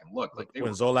go back and look, like they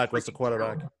when Zolak was the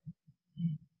quarterback.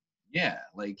 Yeah,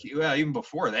 like even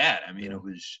before that, I mean,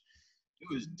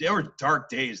 there were dark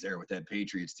days there with that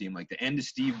Patriots team, like the end of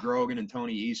Steve Grogan and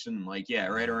Tony Eason, like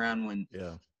right around when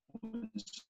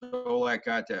Zolak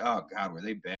got to, oh God, were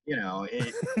they bad?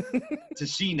 To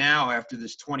see now after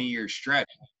this 20-year stretch,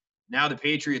 now the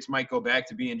Patriots might go back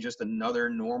to being just another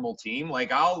normal team.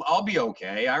 Like I'll be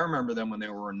okay. I remember them when they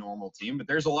were a normal team, but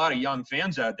there's a lot of young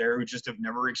fans out there who just have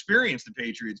never experienced the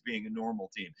Patriots being a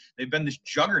normal team. They've been this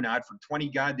juggernaut for 20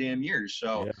 goddamn years.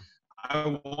 So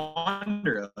I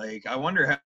wonder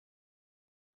how.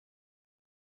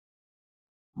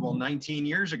 Well, 19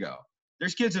 years ago.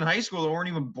 There's kids in high school that weren't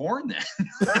even born then.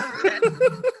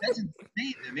 That's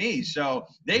insane to me. So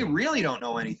they really don't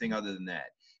know anything other than that.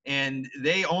 And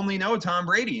they only know Tom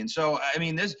Brady. And so, I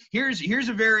mean, here's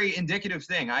a very indicative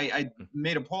thing. I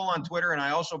made a poll on Twitter, and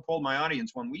I also polled my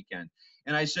audience one weekend.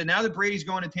 And I said, now that Brady's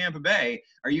going to Tampa Bay,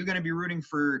 are you going to be rooting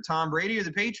for Tom Brady or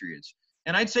the Patriots?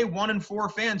 And I'd say 1 in 4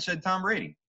 fans said Tom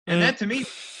Brady. And that, to me,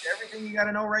 is everything you got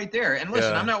to know right there. And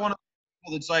listen, I'm not one of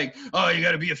it's like, oh, you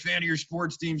got to be a fan of your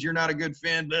sports teams. You're not a good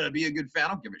fan. Be a good fan. I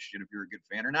don't give a shit if you're a good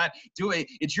fan or not. Do it.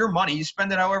 It's your money. You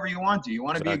spend it however you want to. You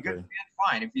want to be a good fan?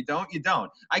 Fine. If you don't, you don't.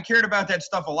 I cared about that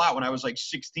stuff a lot when I was like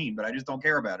 16, but I just don't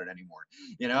care about it anymore.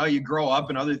 You grow up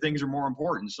and other things are more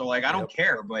important. So, like, I don't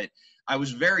care. But I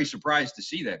was very surprised to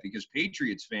see that because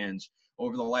Patriots fans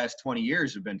over the last 20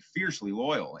 years have been fiercely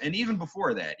loyal. And even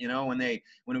before that,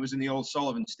 when it was in the old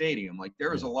Sullivan Stadium, like there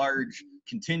was a large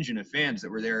contingent of fans that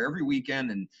were there every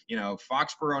weekend and,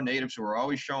 Foxborough natives who were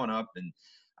always showing up. And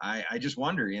I just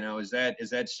wonder, is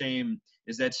that same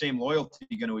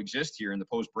loyalty going to exist here in the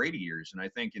post Brady years? And I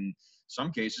think in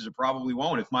some cases it probably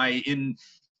won't. If my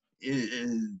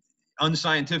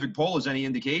unscientific poll is any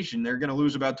indication, they're going to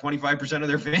lose about 25% of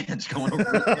their fans going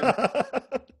over.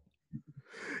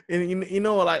 And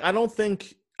like I don't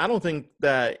think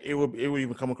that it would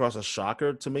even come across as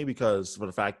shocker to me because of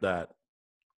the fact that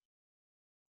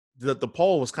the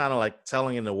poll was kind of like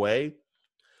telling in a way,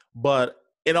 but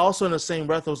it also in the same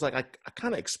breath it was like I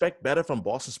kind of expect better from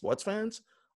Boston sports fans.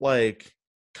 Like,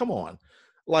 come on,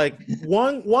 like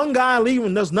one guy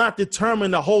leaving does not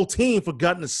determine the whole team for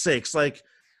goodness sakes. Like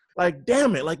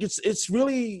damn it, like it's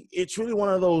really one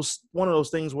of those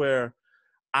things where.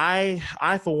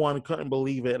 I for one couldn't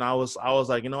believe it, and I was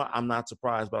like, I'm not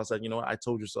surprised, but I was like, I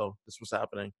told you so. This was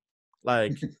happening.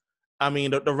 Like, I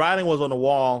mean, the writing was on the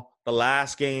wall. The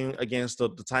last game against the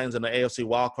Titans in the AFC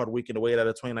wildcard weekend, the way that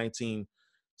the 2019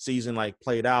 season like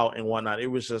played out and whatnot, it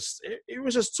was just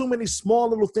too many small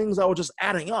little things that were just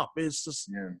adding up. It's just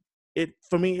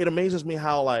for me, it amazes me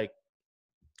how like,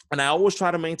 and I always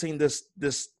try to maintain this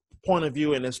point of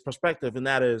view and this perspective, and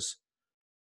that is.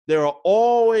 There are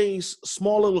always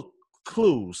small little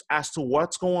clues as to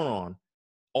what's going on.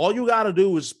 All you got to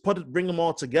do is bring them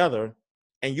all together,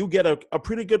 and you get a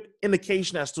pretty good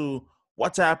indication as to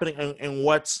what's happening and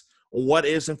what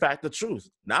is in fact the truth.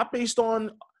 Not based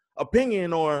on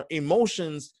opinion or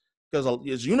emotions, because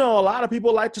as you know, a lot of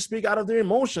people like to speak out of their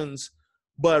emotions,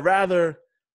 but rather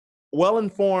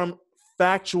well-informed,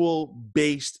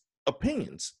 factual-based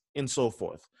opinions and so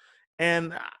forth.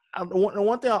 And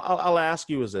one thing I'll ask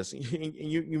you is this: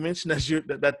 you mentioned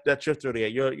that you're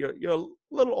 38. You're a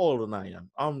little older than I am.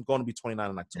 I'm going to be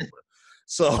 29 in October.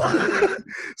 So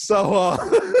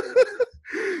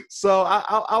so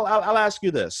I'll ask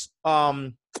you this.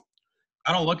 I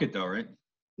don't look it though, right?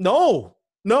 No,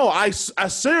 I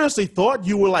seriously thought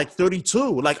you were like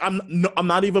 32. Like I'm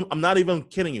not even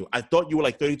kidding you. I thought you were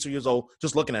like 32 years old.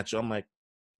 Just looking at you, I'm like,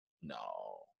 no,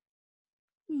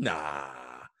 nah.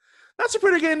 That's a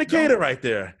pretty good indicator right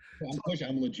there.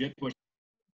 I'm legit pushing.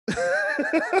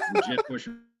 Legit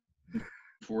pushing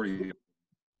 40.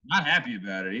 Not happy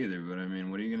about it either, but I mean,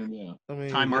 what are you gonna do? I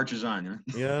mean, time marches on,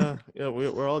 you know? Yeah,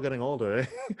 we're all getting older, eh?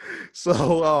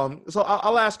 So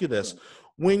I'll ask you this: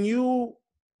 when you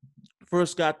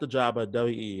first got the job at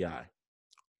WEEI,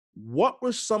 what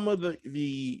were some of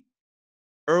the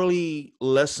early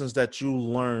lessons that you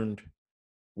learned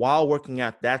while working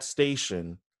at that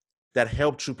station that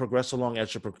helped you progress along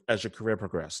as your career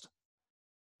progressed?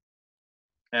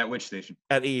 At which station?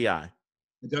 At EEI.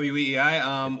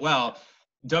 WEEI. Well,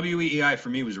 WEEI for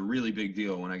me was a really big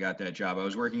deal when I got that job. I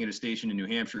was working at a station in New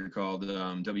Hampshire called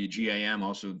WGAM,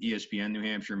 also ESPN New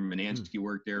Hampshire. Manansky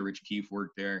worked there. Rich Keefe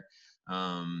worked there.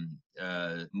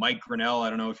 Mike Grinnell, I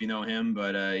don't know if you know him,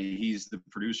 but he's the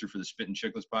producer for the Spit and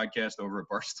Chicklets podcast over at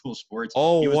Barstool Sports.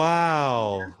 Oh,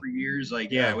 wow. For years. Like,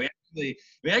 yeah, we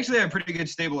actually have a pretty good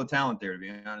stable of talent there, to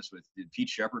be honest with you. Pete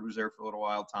Shepard was there for a little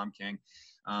while, Tom King,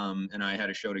 and I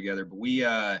had a show together.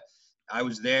 But I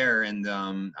was there, and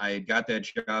I got that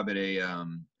job at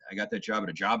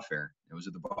a job fair. It was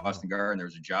at the Boston Garden. There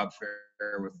was a job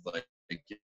fair with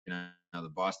the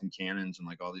Boston Cannons and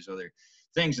like all these other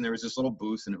things. And there was this little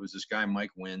booth, and it was this guy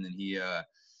Mike Wynn, and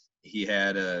he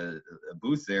had a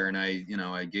booth there, and I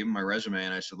gave him my resume,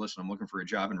 and I said, listen, I'm looking for a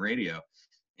job in radio.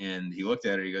 And he looked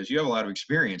at it. He goes, you have a lot of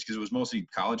experience, because it was mostly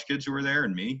college kids who were there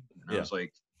and me. And I was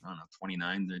like, I don't know,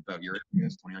 29, about your age, I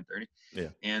guess, 29, 30. Yeah.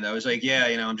 And I was like, yeah,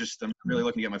 I'm really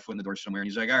looking to get my foot in the door somewhere. And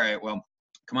he's like, all right, well,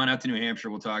 come on out to New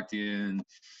Hampshire. We'll talk to you, and,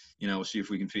 we'll see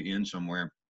if we can fit you in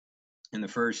somewhere. And the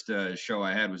first show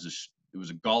I had was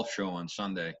a golf show on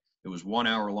Sunday. It was 1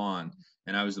 hour long,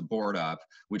 and I was the board op,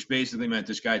 which basically meant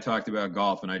this guy talked about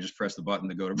golf, and I just pressed the button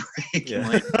to go to break. Yeah.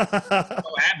 I'm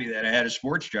so happy that I had a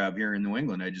sports job here in New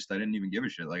England. I didn't even give a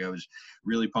shit. Like, I was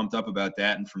really pumped up about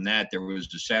that. And from that, there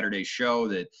was a Saturday show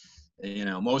that,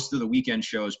 most of the weekend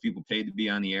shows people paid to be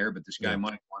on the air, but this guy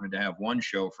Mike wanted to have one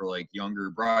show for like younger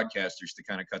broadcasters to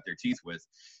kind of cut their teeth with,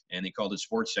 and they called it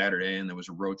Sports Saturday, and there was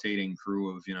a rotating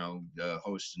crew of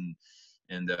hosts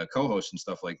and co-hosts and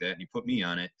stuff like that, and he put me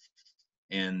on it.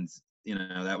 And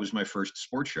that was my first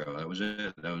sports show. That was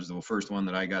it. That was the first one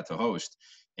that I got to host,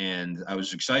 and I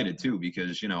was excited too,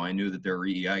 because I knew that there were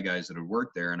EEI guys that had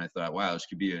worked there, and I thought, wow, this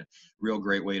could be a real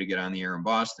great way to get on the air in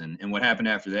Boston. And what happened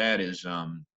after that is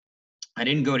I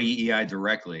didn't go to EEI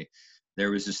directly.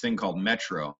 There was this thing called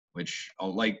Metro, which,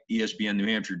 like ESPN New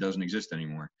Hampshire, doesn't exist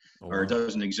anymore. Oh, wow. Or it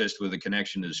doesn't exist with a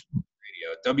connection to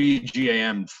radio.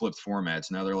 WGAM flipped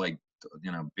formats. Now they're like,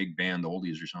 big band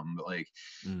oldies or something. But like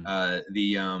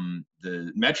the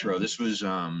Metro, this was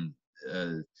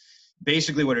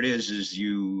basically what it is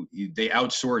they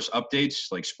outsource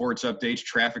updates, like sports updates,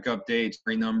 traffic updates,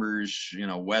 numbers,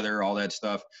 weather, all that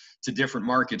stuff, to different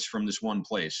markets from this one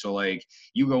place. So like,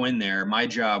 you go in there, my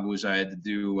job was I had to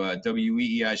do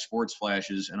WEEI sports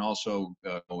flashes, and also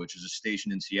which is a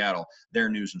station in Seattle, their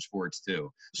news and sports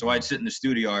too. So I'd sit in the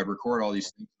studio, I'd record all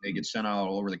these things, they get sent out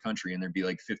all over the country, and there'd be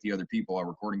like 50 other people all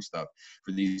recording stuff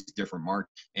for these different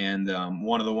markets. And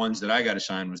one of the ones that I got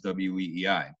assigned was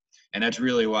WEEI. And that's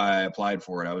really why I applied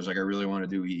for it. I was like, I really want to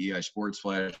do EEI sports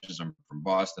flashes. I'm from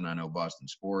Boston. I know Boston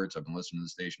sports. I've been listening to the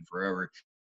station forever.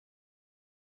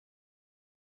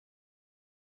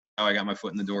 I got my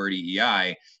foot in the door at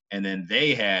EEI, and then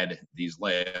they had these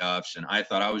layoffs, and I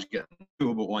thought I was getting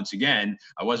through, but once again,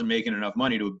 I wasn't making enough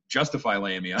money to justify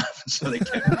laying me off, so they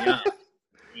kept me on.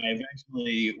 I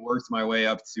eventually worked my way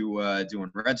up to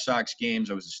doing Red Sox games.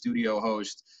 I was a studio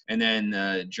host, and then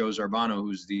Joe Zarbano,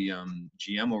 who's the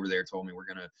GM over there, told me we're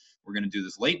gonna do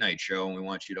this late night show, and we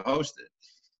want you to host it.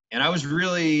 And I was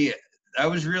really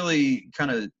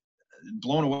kind of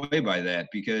blown away by that,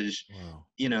 because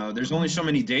there's only so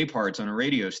many day parts on a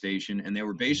radio station, and they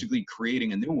were basically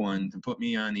creating a new one to put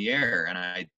me on the air, and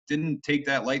I didn't take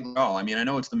that lightly at all. I mean, I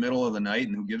know it's the middle of the night,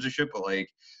 and who gives a shit, but like,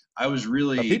 I was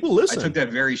really, people listen. I took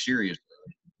that very seriously.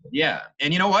 Yeah.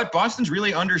 And you know what? Boston's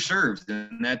really underserved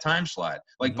in that time slot.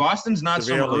 Like, Boston's not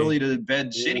some early to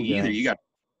bed city either. You got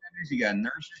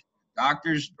nurses,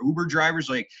 doctors, Uber drivers.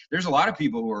 Like, there's a lot of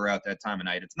people who are out that time of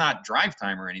night. It's not drive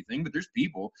time or anything, but there's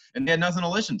people, and they had nothing to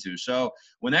listen to. So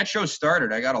when that show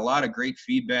started, I got a lot of great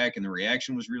feedback, and the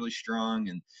reaction was really strong.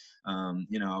 And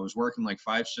I was working like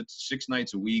 5-6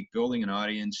 nights a week, building an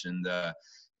audience, and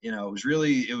it was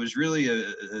really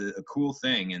a cool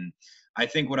thing. And I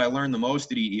think what I learned the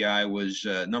most at EEI was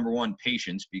number one,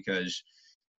 patience, because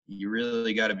you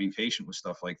really got to be patient with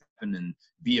stuff like that, and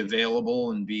be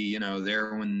available and be,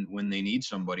 there when they need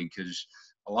somebody. Because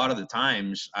a lot of the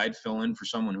times I'd fill in for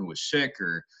someone who was sick,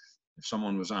 or if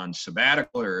someone was on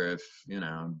sabbatical, or if,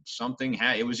 something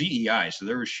it was EEI. So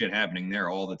there was shit happening there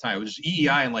all the time. It was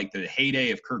EEI in like the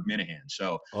heyday of Kirk Minahan.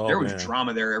 So there was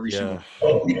drama there every single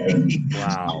day.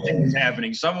 Wow. Something was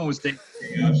happening. Someone was taking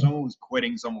someone was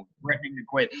quitting, someone was threatening to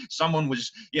quit. Someone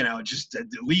was, just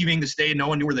leaving the state. No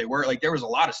one knew where they were. Like, there was a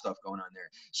lot of stuff going on there.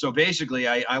 So basically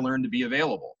I learned to be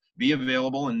available. Be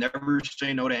available and never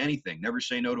say no to anything. Never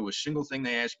say no to a single thing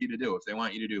they ask you to do. If they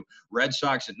want you to do Red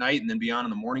Sox at night and then be on in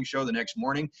the morning show the next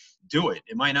morning, do it.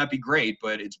 It might not be great,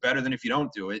 but it's better than if you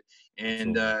don't do it.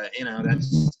 And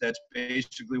that's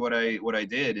basically what I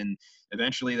did. And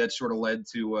eventually that sort of led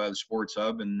to the Sports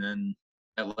Hub, and then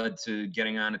that led to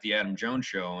getting on at the Adam Jones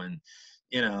Show. And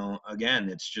again,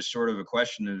 it's just sort of a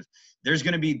question of, there's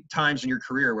going to be times in your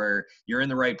career where you're in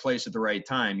the right place at the right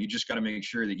time. You just got to make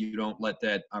sure that you don't let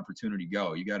that opportunity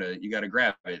go. You got to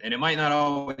grab it. And it might not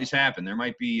always happen. There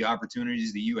might be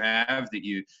opportunities that you have that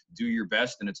you do your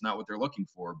best and it's not what they're looking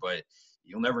for, but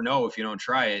you'll never know if you don't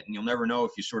try it. And you'll never know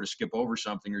if you sort of skip over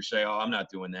something or say, oh, I'm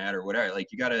not doing that or whatever.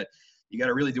 Like, you got to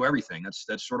really do everything.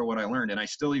 That's sort of what I learned. And I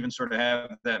still even sort of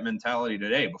have that mentality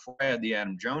today. Before I had the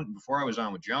Adam Jones, before I was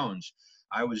on with Jones,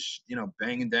 I was,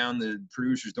 banging down the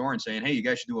producer's door and saying, hey, you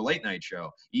guys should do a late night show.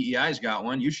 EEI's got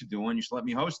one. You should do one. You should let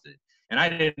me host it. And I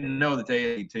didn't know that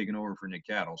they had taken over for Nick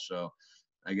Cattle. So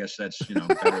I guess that's,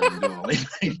 better than doing a late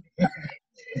night.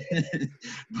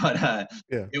 But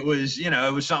it was,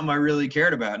 it was something I really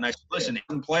cared about. And I said, listen,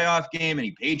 any playoff game,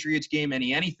 any Patriots game,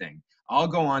 anything, I'll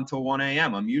go on till 1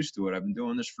 a.m. I'm used to it. I've been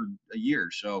doing this for a year.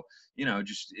 So,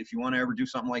 just if you want to ever do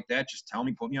something like that, just tell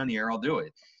me, put me on the air, I'll do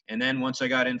it. And then once I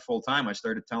got in full time, I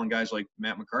started telling guys like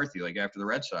Matt McCarthy, like after the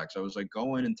Red Sox, I was like,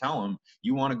 go in and tell them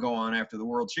you want to go on after the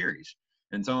World Series,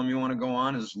 and tell them you want to go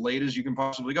on as late as you can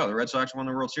possibly go. The Red Sox won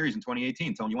the World Series in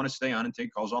 2018. Tell them you want to stay on and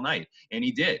take calls all night. And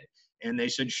he did. And they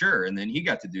said, sure. And then he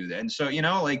got to do that. And so,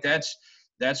 like that's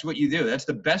what you do. That's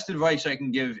the best advice I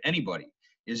can give anybody,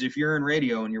 is if you're in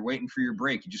radio and you're waiting for your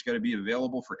break, you just got to be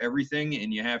available for everything,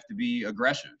 and you have to be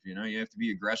aggressive. You have to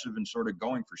be aggressive and sort of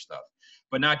going for stuff,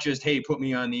 but not just, hey, put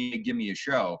me on give me a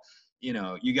show. You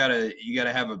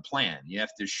gotta have a plan. You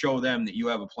have to show them that you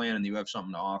have a plan and that you have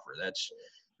something to offer.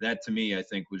 That to me, I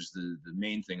think, was the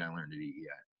main thing I learned at EEI.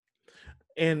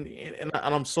 And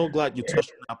I'm so glad you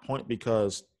touched on that point,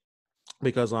 because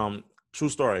true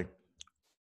story.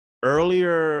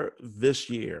 Earlier this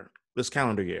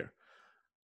calendar year,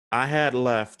 I had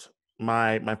left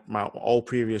my old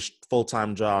previous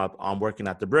full-time job working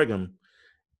at the Brigham,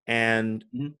 and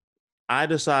I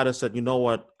decided, said, you know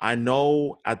what? I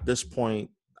know at this point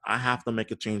I have to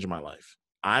make a change in my life.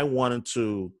 I wanted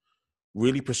to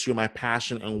really pursue my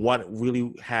passion and what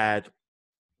really had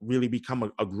really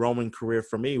become a growing career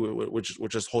for me,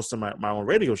 which is hosting my own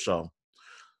radio show.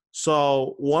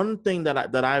 So one thing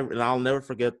that and I'll never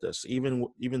forget this,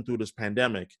 even through this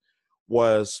pandemic,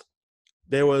 was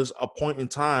there was a point in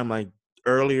time, like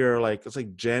earlier, like it's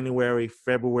like January,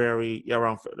 February,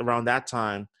 around that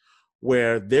time,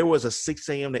 where there was a 6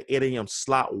 a.m. to 8 a.m.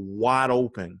 slot wide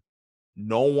open.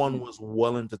 No one was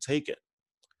willing to take it.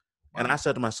 Wow. And I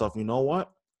said to myself, you know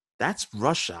what? That's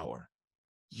rush hour.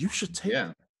 You should take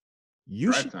it.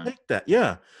 You should take that.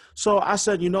 Yeah. So I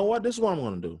said, you know what? This is what I'm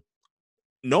going to do.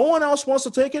 No one else wants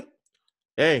to take it.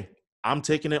 Hey, I'm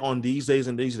taking it on these days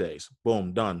and these days.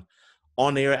 Boom, done.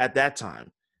 On air at that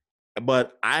time.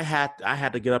 But I had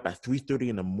to get up at 3:30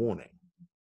 in the morning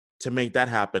to make that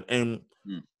happen. And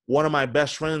one of my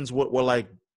best friends were like,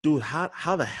 dude,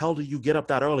 how the hell do you get up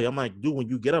that early? I'm like, dude, when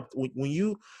you get up, when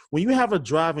you have a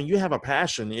drive and you have a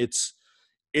passion, it's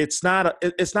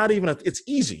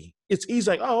easy. It's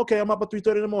easy. Like, oh, okay, I'm up at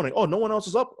 3:30 in the morning. Oh, no one else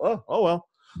is up. Oh well.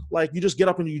 Like, you just get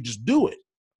up and you just do it.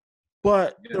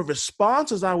 But the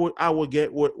responses I would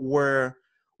get were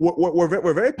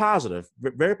very positive,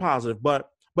 very positive. But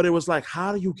it was like,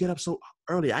 how do you get up so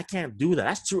early? I can't do that.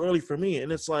 That's too early for me.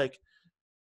 And it's like,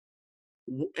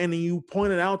 and you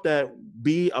pointed out that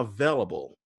be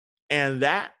available, and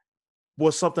that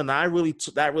was something I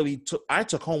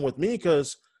took home with me,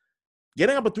 because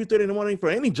getting up at 3:30 in the morning for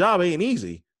any job ain't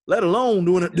easy. let alone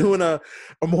doing a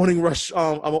morning rush,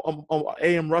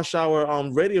 AM rush hour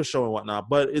radio show and whatnot.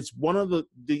 But it's one of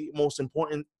the most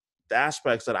important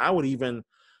aspects that I would even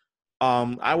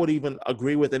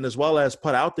agree with, and as well as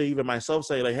put out there, even myself,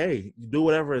 say like, hey, do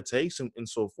whatever it takes, and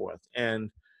so forth.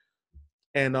 And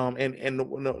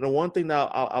the one thing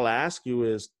that I'll ask you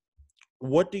is,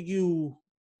 what do you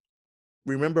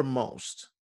remember most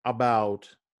about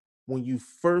when you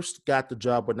first got the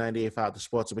job with 98.5 The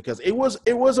Sports? Because it was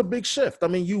a big shift. I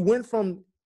mean, you went from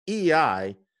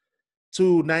EI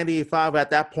to 98.5. At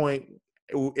that point,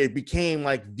 it became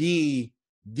like the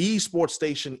sports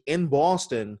station in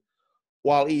Boston,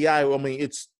 while EI, I mean,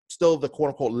 it's still the quote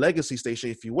unquote legacy station,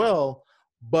 if you will.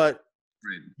 But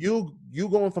Right. you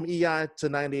going from EI to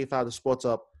 98.5 The Sports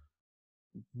Up,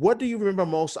 what do you remember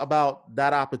most about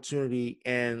that opportunity,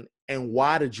 and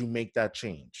why did you make that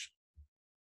change?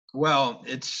 Well,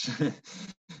 it's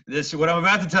this. What I'm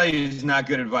about to tell you is not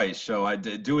good advice. So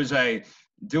do as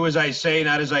I say,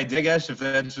 not as I do. I guess if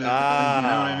that's you know what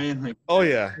I mean. Like, oh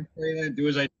yeah. Do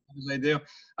as I do.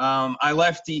 I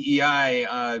left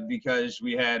DEI because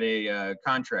we had a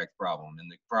contract problem, and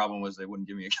the problem was they wouldn't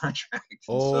give me a contract.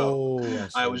 And so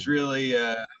I was really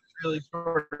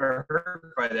sort of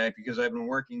hurt by that, because I've been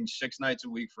working 6 nights a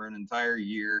week for an entire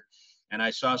year. And I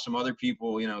saw some other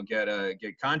people, get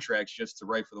contracts just to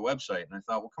write for the website. And I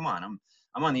thought, well, come on,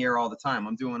 I'm on the air all the time.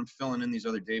 I'm filling in these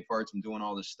other day parts. I'm doing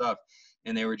all this stuff.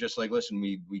 And they were just like, listen,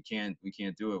 we can't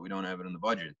do it. We don't have it in the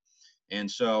budget. And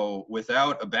so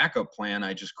without a backup plan,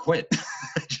 I just quit.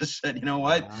 I just said, you know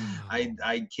what,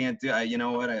 I can't do. You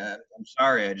know what, I'm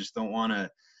sorry. I just don't want to.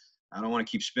 I don't want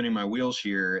to keep spinning my wheels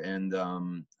here. And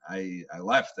I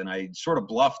left, and I sort of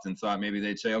bluffed and thought maybe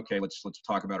they'd say, okay, let's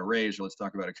talk about a raise, or let's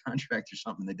talk about a contract or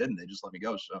something. They didn't. They just let me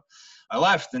go. So I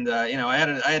left, and I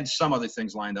had some other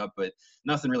things lined up, but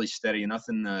nothing really steady,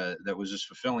 nothing that was as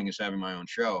fulfilling as having my own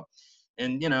show.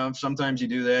 And sometimes you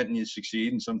do that and you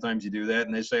succeed, and sometimes you do that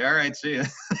and they say, all right, see ya.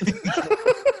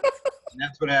 And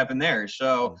that's what happened there.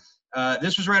 So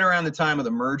this was right around the time of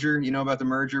the merger. You know about the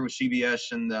merger with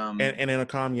CBS and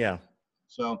Intercom, yeah.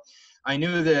 So I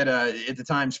knew that at the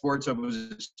time, Sports Hub was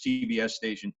a CBS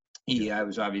station. EI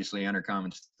was obviously Intercom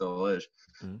and still is.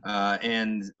 Mm-hmm.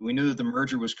 And we knew that the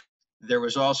merger was. There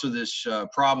was also this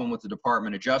problem with the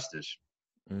Department of Justice.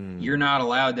 You're not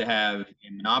allowed to have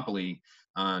a monopoly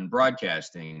on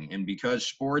broadcasting, and because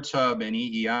Sports Hub and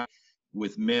EEI,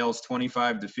 with males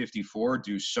 25 to 54,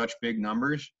 do such big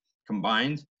numbers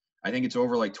combined, I think it's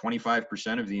over like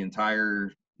 25% of the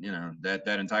entire,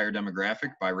 that entire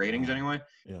demographic by ratings anyway.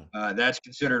 Yeah. That's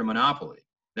considered a monopoly.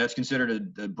 That's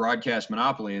considered a broadcast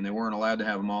monopoly, and they weren't allowed to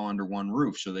have them all under one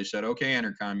roof. So they said, okay,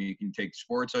 Intercom, you can take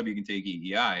Sports Hub, you can take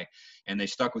EEI, and they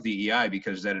stuck with EEI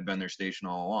because that had been their station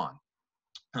all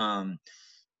along.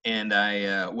 And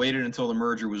I waited until the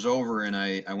merger was over, and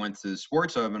I went to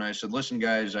Sports Hub, and I said, listen,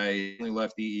 guys, I only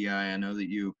left EEI. I know that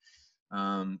you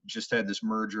just had this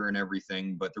merger and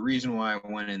everything, but the reason why I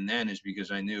went in then is because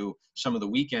I knew some of the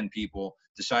weekend people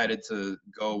decided to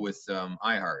go with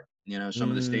iHeart.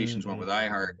 Some of the stations went with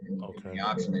iHeart, and the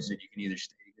option, they said you can either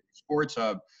stay with Sports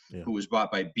Hub, who was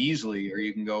bought by Beasley, or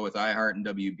you can go with iHeart and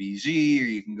WBZ, or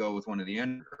you can go with one of the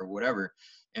end or whatever.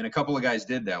 And a couple of guys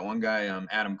did that. One guy,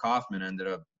 Adam Kaufman, ended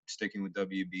up sticking with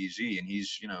WBZ, and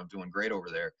he's doing great over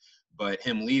there. But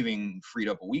him leaving freed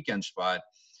up a weekend spot,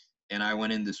 and I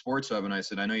went into Sports Hub and I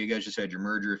said, I know you guys just had your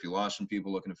merger. If you lost some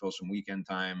people looking to fill some weekend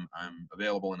time, I'm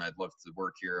available and I'd love to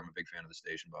work here. I'm a big fan of the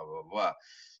station, blah blah blah.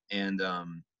 And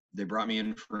they brought me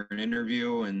in for an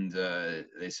interview, and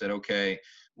they said, okay,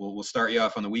 we'll start you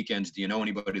off on the weekends. Do you know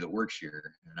anybody that works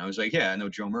here? And I was like, yeah, I know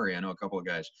Joe Murray. I know a couple of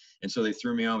guys. And so they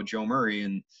threw me on with Joe Murray,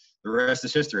 and the rest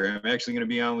is history. I'm actually going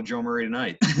to be on with Joe Murray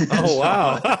tonight. Oh,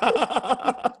 wow.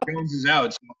 Jones is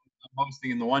out, so I'm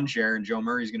hosting in the one chair, and Joe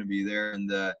Murray's going to be there.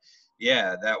 And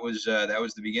yeah, that was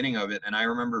the beginning of it. And I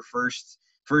remember first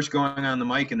going on the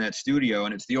mic in that studio,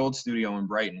 and it's the old studio in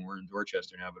Brighton. We're in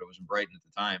Dorchester now, but it was in Brighton at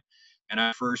the time. And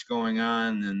I first going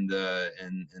on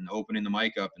and opening the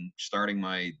mic up and starting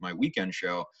my weekend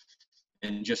show,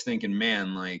 and just thinking,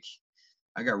 man, like,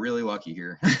 I got really lucky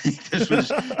here. This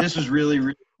was really,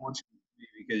 really fortunate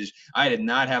because I did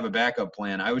not have a backup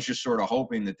plan. I was just sort of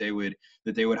hoping that they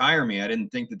would hire me. I didn't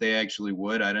think that they actually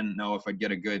would. I didn't know if I'd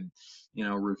get a good,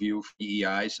 review for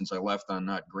EEI, since I left on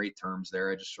not great terms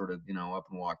there. I just sort of, up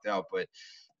and walked out. But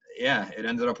yeah, it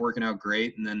ended up working out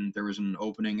great. And then there was an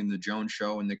opening in the Jones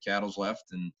show, and Nick Cattles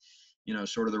left, and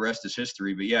sort of the rest is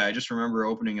history. But yeah, I just remember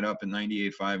opening it up in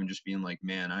 98.5 and just being like,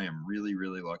 man, I am really,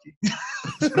 really lucky.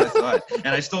 That's what I thought.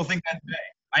 And I still think that today.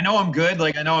 I know I'm good.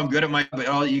 Like, I know I'm good at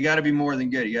but you got to be more than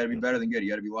good. You got to be better than good. You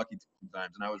got to be lucky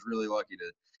sometimes. And I was really lucky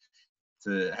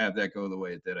to have that go the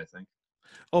way it did, I think.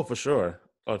 Oh, for sure.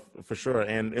 For sure.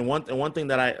 And one thing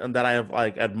that I have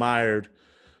like admired,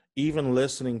 even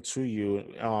listening to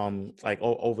you, like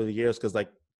over the years, because like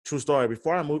true story,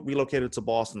 before I relocated to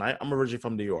Boston, I'm originally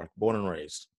from New York, born and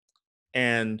raised,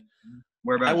 and I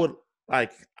Whereabouts? would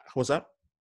like, what's up?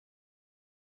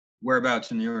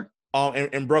 Whereabouts in New York?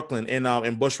 In Brooklyn,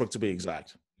 in Bushwick to be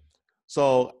exact.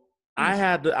 So I Nice.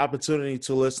 had the opportunity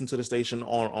to listen to the station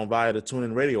on via the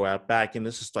TuneIn Radio app back in,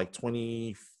 this is like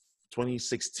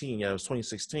 2016. Yeah, it was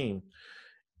 2016.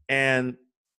 And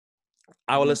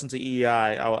I would Mhm. listen to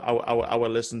EEI. I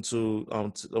would listen to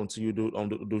you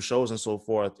do shows and so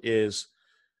forth. Is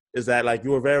that like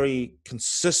you were very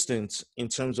consistent in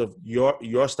terms of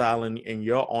your style and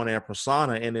your on air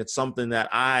persona, and it's something that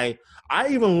I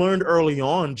even learned early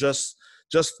on, just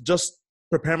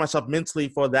prepare myself mentally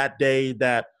for that day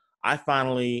that I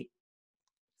finally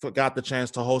got the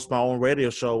chance to host my own radio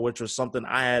show, which was something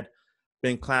I had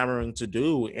been clamoring to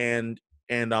do. And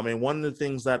one of the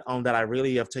things that I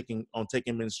really have taken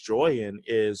immense joy in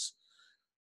is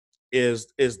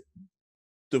the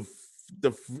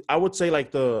the I would say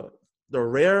like the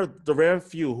rare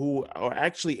few who are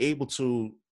actually able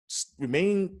to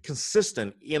remain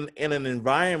consistent in an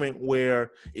environment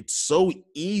where it's so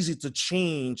easy to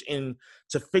change and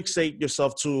to fixate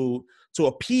yourself to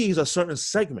appease a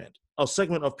segment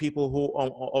of people who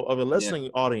of a Yeah.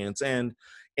 listening audience. And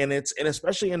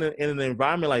especially in an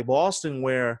environment like Boston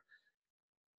where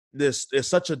this is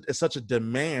such a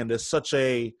demand. It's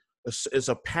a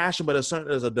passion, but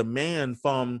there's a demand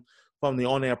from the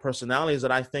on-air personalities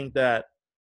that I think that,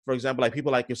 for example, like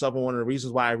people like yourself, and one of the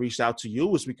reasons why I reached out to you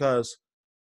was because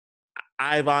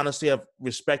I've honestly have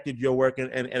respected your work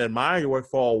and admired your work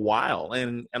for a while.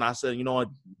 And I said, you know what,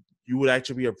 you would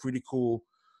actually be a pretty cool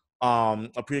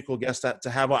guest to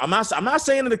have on. I'm not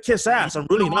saying it to kiss You ass. I'm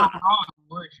really went not. wrong,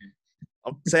 weren't you?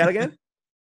 Say that again.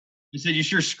 You said you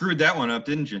sure screwed that one up,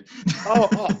 didn't you?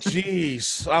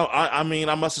 Jeez. I mean,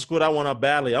 I must have screwed that one up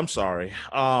badly. I'm sorry.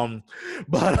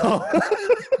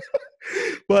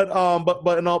 But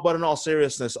but in all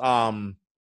seriousness,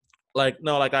 like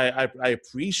no, like I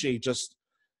appreciate just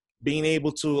being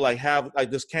able to like have like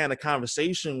this kind of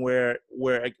conversation where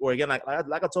again, like I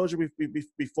told you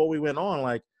before we went on,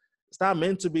 like it's not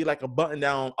meant to be like a button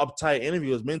down uptight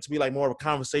interview. It's meant to be like more of a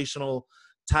conversational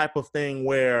type of thing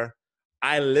where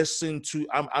I'm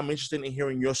interested in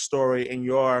hearing your story and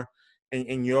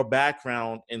in your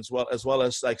background, as well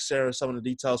as like sharing some of the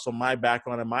details from my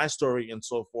background and my story and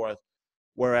so forth.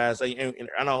 Whereas I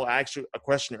know I asked you a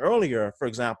question earlier, for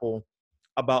example,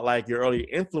 about like your early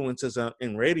influences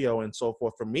in radio and so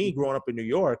forth. For me, growing up in New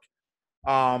York,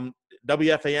 um,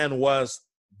 WFAN was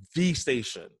the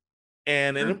station,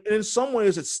 and Sure. in some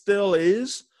ways it still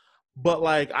is. But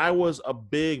like I was a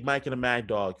big Mike and the Mad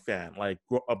Dog fan, like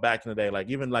back in the day, like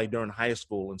even like during high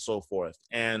school and so forth.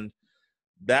 And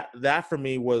that for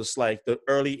me was like the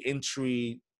early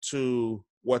entry to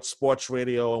what sports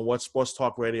radio and what sports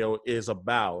talk radio is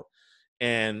about.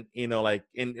 And like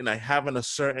in like having a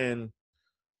certain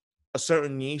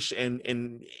niche and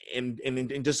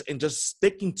just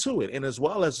sticking to it, and as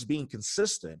well as being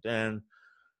consistent. And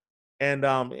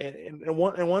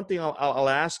one thing I'll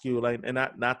ask you, like, and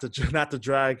not to not to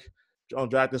drag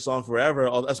this on forever,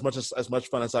 as much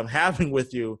fun as I'm having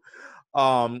with you,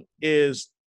 is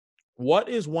what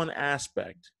is one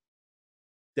aspect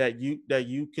that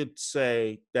you could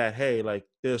say that, hey, like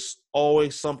there's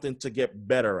always something to get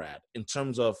better at in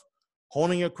terms of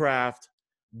honing your craft,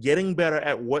 getting better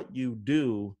at what you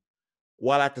do,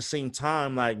 while at the same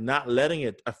time like not letting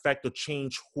it affect or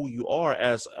change who you are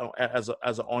as an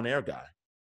on-air guy.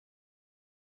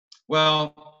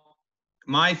 Well,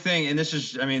 my thing, and this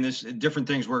is, I mean, this different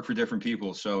things work for different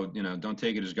people, so don't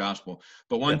take it as gospel.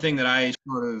 But one Yeah. thing that I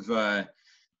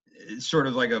sort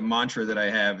of like a mantra that I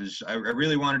have is I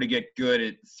really wanted to get good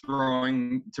at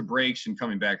throwing to breaks and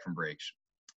coming back from breaks.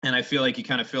 And I feel like you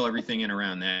kind of fill everything in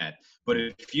around that. But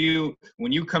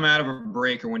when you come out of a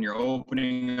break or when you're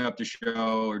opening up the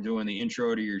show or doing the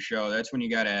intro to your show, that's when you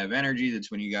got to have energy. That's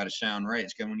when you got to sound right.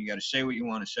 It's when you got to say what you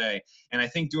want to say. And I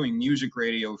think doing music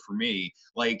radio for me,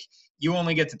 like you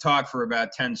only get to talk for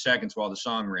about 10 seconds while the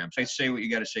song ramps. I say what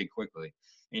you got to say quickly,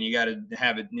 and you got to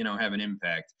have it, have an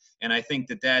impact. And I think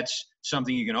that that's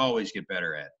something you can always get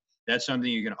better at. That's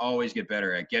something you can always get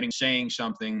better at, saying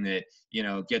something that,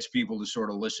 gets people to sort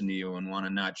of listen to you and want to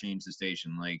not change the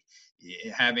station. Like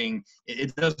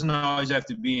it doesn't always have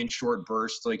to be in short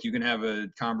bursts. Like you can have a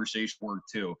conversation work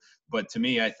too. But to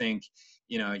me, I think,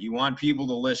 you want people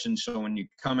to listen. So when you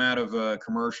come out of a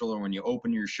commercial or when you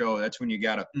open your show, that's when you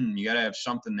gotta have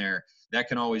something there that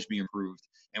can always be improved.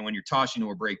 And when you're tossing to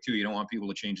a break too, you don't want people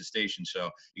to change the station. So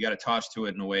you got to toss to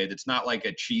it in a way that's not like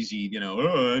a cheesy,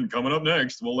 and coming up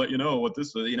next, we'll let you know what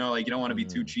this is, like you don't want to be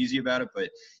too cheesy about it, but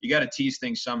you got to tease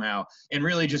things somehow and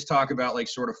really just talk about like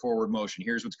sort of forward motion.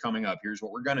 Here's what's coming up. Here's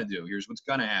what we're going to do. Here's what's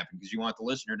going to happen, because you want the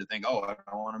listener to think, oh, I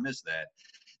don't want to miss that.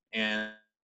 And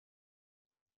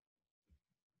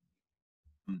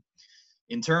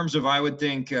in terms of, I would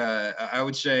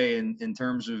say in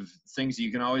terms of things that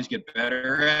you can always get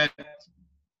better at,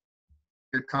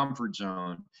 your comfort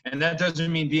zone. And that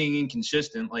doesn't mean being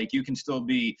inconsistent. Like, you can still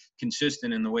be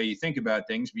consistent in the way you think about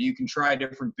things, but you can try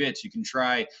different bits. You can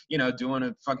try, doing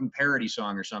a fucking parody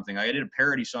song or something. I did a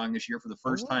parody song this year for the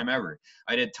first time ever.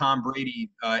 I did Tom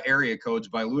Brady Area Codes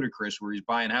by Ludacris, where he's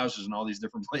buying houses in all these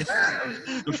different places. That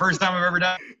was the first time I've ever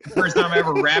done it. The first time I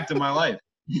ever rapped in my life.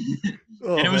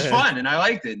 And it was fun, and I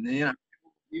liked it. And,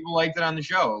 people liked it on the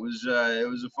show. It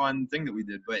was a fun thing that we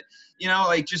did. But,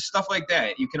 like just stuff like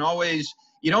that. You can always,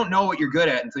 you don't know what you're good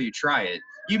at until you try it.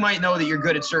 You might know that you're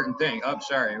good at certain things. Oh,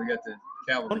 sorry. We got the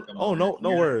cavalry coming. Oh, no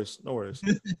worries. No worries.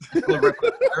 I live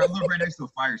right next to a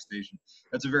fire station.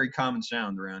 That's a very common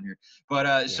sound around here.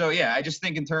 But so, yeah, I just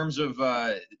think in terms of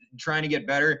trying to get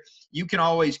better, you can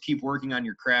always keep working on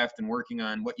your craft and working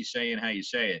on what you say and how you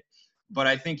say it. But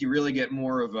I think you really get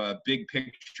more of a big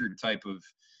picture type of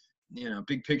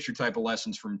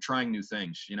lessons from trying new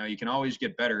things. You can always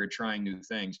get better at trying new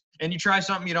things. And you try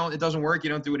something, it doesn't work, you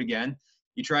don't do it again.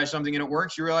 You try something and it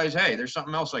works, you realize, hey, there's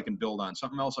something else I can build on,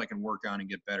 something else I can work on and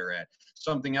get better at,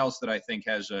 something else that I think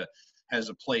has a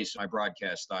place in my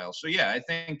broadcast style. So yeah, I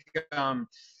think,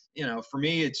 for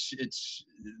me, it's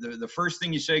the first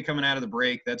thing you say coming out of the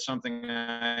break. That's something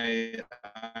I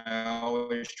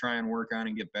always try and work on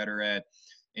and get better at.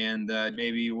 And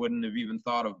maybe you wouldn't have even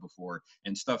thought of before,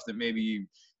 and stuff that maybe you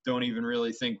don't even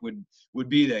really think would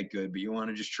be that good, but you want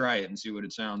to just try it and see what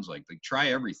it sounds like. Like, try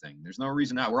everything. There's no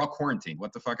reason not. We're all quarantined.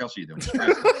 What the fuck else are you doing? Just try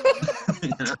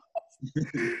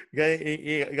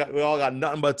we all got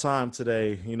nothing but time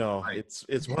today. Right.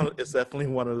 It's definitely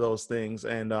one of those things.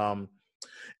 And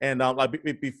like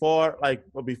before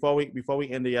we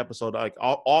end the episode, like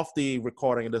off the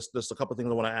recording, there's a couple of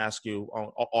things I want to ask you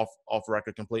off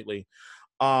record completely.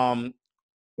 Okay.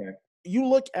 You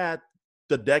look at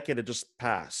the decade that just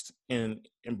passed in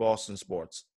Boston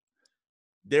sports.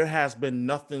 There has been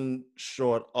nothing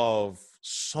short of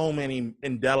so many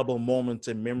indelible moments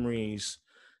and memories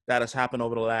that has happened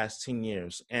over the last 10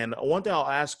 years. And one thing I'll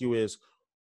ask you is,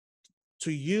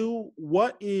 to you,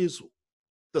 what is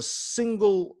the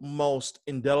single most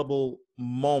indelible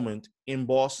moment in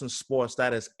Boston sports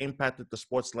that has impacted the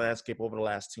sports landscape over the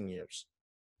last 10 years?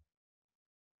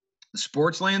 The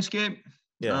sports landscape?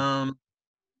 Yeah.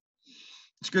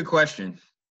 It's a good question.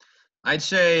 I'd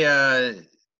say,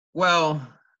 well,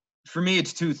 for me,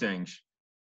 it's two things.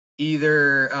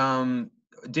 Either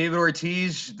David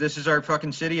Ortiz, "This is our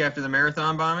fucking city," after the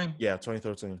marathon bombing. Yeah,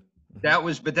 2013. That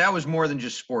was more than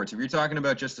just sports. If you're talking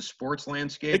about just the sports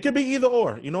landscape, it could be either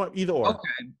or. You know what? Either or. Okay.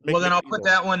 Well, then I'll put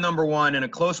that one number one, and a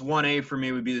close 1A for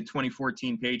me would be the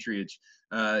 2014 Patriots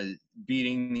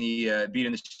beating the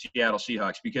Seattle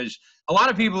Seahawks, because a lot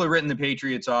of people have written the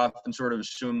Patriots off and sort of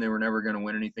assumed they were never going to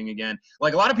win anything again.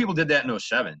 Like, a lot of people did that in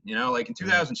 2007. Like in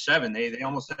 2007, they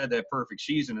almost had that perfect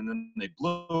season, and then they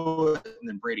blew it, and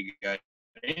then Brady got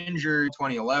injured.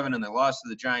 2011, and they lost to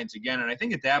the Giants again. And I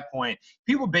think at that point,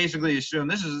 people basically assume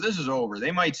this is over.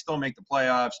 They might still make the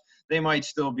playoffs. They might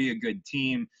still be a good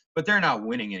team, but they're not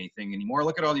winning anything anymore.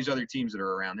 Look at all these other teams that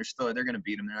are around. They're going to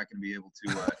beat them. They're not going to be able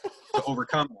to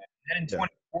overcome that. And in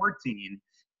 2014,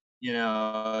 in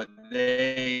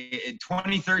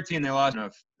 2013 they lost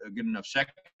a good enough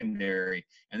secondary,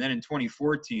 and then in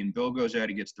 2014, Bill goes out,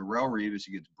 he gets Darrelle Revis,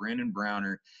 he gets Brandon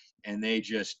Browner, and they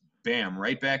just bam,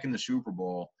 right back in the Super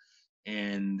Bowl.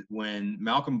 And when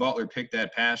Malcolm Butler picked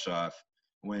that pass off,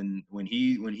 when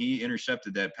he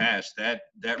intercepted that pass, that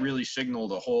really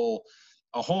signaled a whole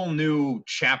new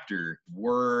chapter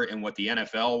and what the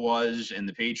NFL was, and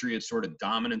the Patriots' sort of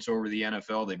dominance over the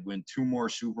NFL. They'd win 2 more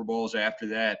Super Bowls after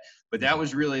that. But that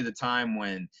was really the time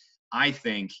when, I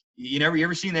think, you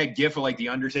ever seen that gif of like the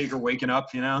Undertaker waking up,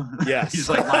 Yes. He's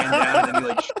like lying down and then he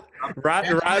like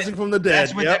rising from the dead.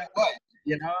 That's what that was,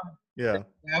 Yeah.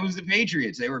 That was the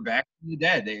Patriots. They were back from the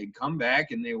dead. They had come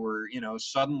back, and they were,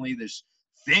 suddenly this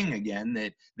thing again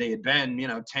that they had been,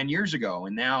 10 years ago.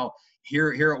 And now,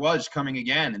 here it was coming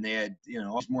again, and they had,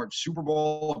 more Super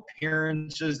Bowl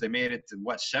appearances. They made it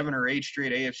to 7 or 8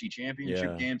 straight AFC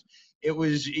Championship games.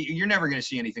 You're never going to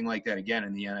see anything like that again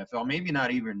in the NFL. Maybe not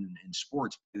even in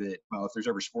sports. If there's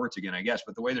ever sports again, I guess.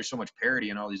 But the way there's so much parity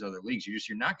in all these other leagues,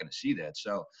 you're not going to see that.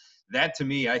 So that, to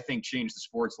me, I think changed the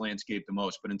sports landscape the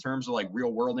most. But in terms of like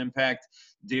real world impact,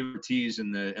 David Ortiz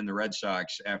and the Red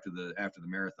Sox after the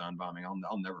Marathon bombing,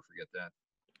 I'll never forget that.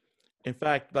 In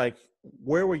fact, like,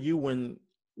 where were you when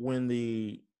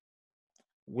this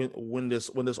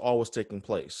all was taking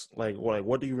place? Like,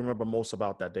 what do you remember most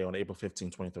about that day on April 15,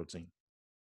 2013?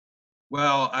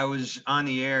 Well, I was on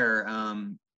the air.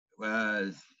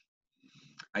 I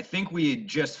think we had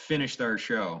just finished our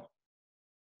show,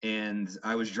 and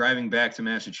I was driving back to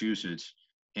Massachusetts,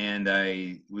 and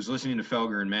I was listening to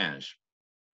Felger and Maz,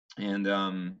 and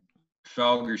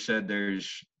Felger said,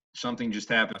 "There's something just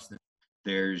happened.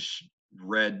 There's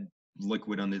red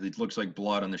liquid it looks like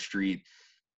blood on the street."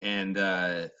 And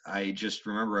I just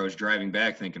remember I was driving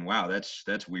back thinking, wow,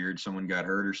 that's weird. Someone got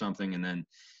hurt or something. And then,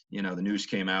 the news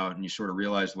came out and you sort of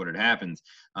realized what had happened.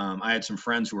 I had some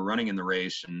friends who were running in the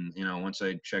race, and, once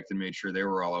I checked and made sure they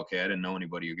were all okay, I didn't know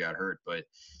anybody who got hurt, but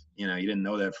you didn't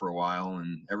know that for a while,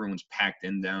 and everyone's packed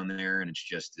in down there, and it's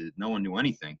just no one knew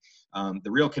anything.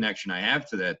 The real connection I have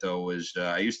to that, though, was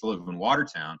I used to live in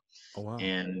Watertown. Oh, wow.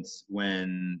 And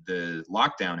when the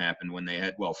lockdown happened, when they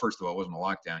had, well, first of all, it wasn't a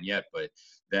lockdown yet, but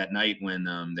that night when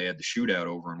they had the shootout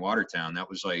over in Watertown, that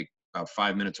was like about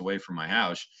 5 minutes away from my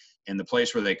house. And the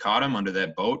place where they caught him under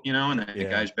that boat, in that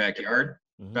guy's backyard,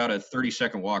 about a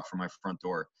 30-second walk from my front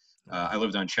door. I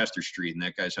lived on Chester Street, and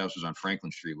that guy's house was on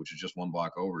Franklin Street, which is just 1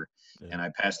 block over. And I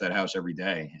passed that house every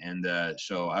day. And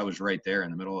so I was right there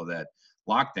in the middle of that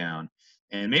lockdown.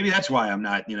 And maybe that's why I'm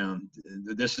not,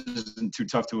 this isn't too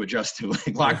tough to adjust to,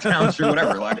 like lockdowns or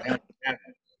whatever. Lockdowns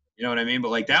happen, you know what I mean?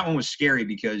 But like that one was scary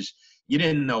because you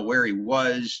didn't know where he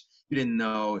was. You didn't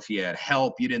know if he had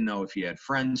help. You didn't know if he had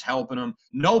friends helping him.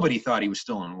 Nobody thought he was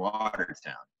still in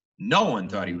Watertown. No one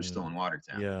thought he was still in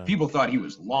Watertown. Yeah. People thought he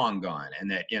was long gone,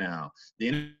 and that,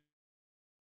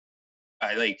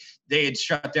 they had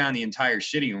shut down the entire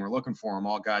city and were looking for him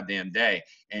all goddamn day.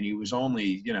 And he was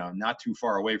only, not too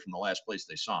far away from the last place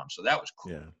they saw him. So that was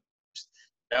cool. Yeah.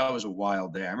 That was a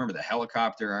wild day. I remember the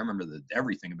helicopter. I remember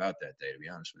everything about that day, to be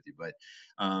honest with you. But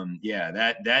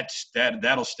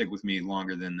that'll stick with me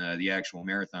longer than the actual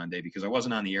marathon day, because I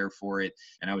wasn't on the air for it,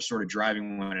 and I was sort of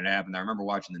driving when it happened. I remember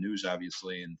watching the news,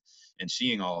 obviously, and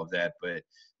seeing all of that. But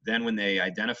then when they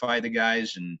identified the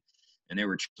guys and they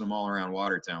were chasing them all around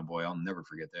Watertown, boy, I'll never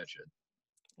forget that shit.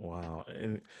 Wow.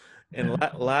 And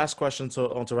last question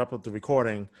to wrap up the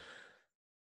recording.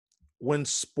 When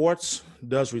sports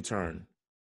does return,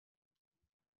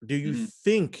 do you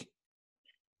think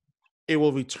it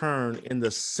will return in the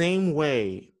same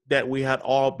way that we had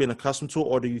all been accustomed to,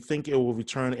 or do you think it will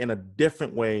return in a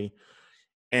different way?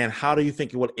 And how do you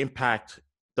think it will impact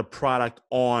the product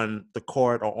on the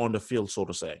court or on the field, so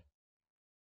to say?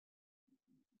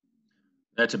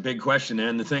 That's a big question to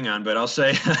end the thing on, but I'll say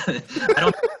I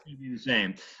don't think it's going to be the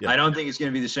same. Yeah. I don't think it's going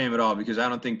to be the same at all, because I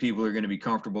don't think people are going to be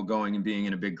comfortable going and being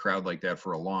in a big crowd like that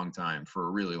for a long time, for a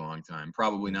really long time.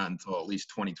 Probably not until at least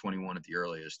 2021 at the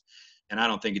earliest. And I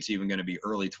don't think it's even going to be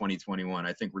early 2021.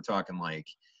 I think we're talking like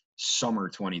summer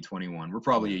 2021. We're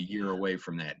probably a year away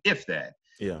from that, if that.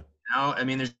 Yeah. Now, I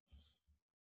mean, there's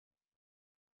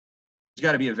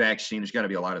got to be a vaccine. There's got to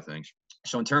be a lot of things.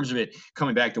 So in terms of it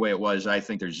coming back the way it was, I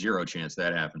think there's zero chance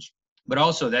that happens. But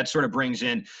also that sort of brings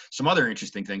in some other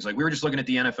interesting things. Like we were just looking at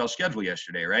the NFL schedule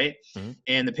yesterday, right? Mm-hmm.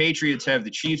 And the Patriots have the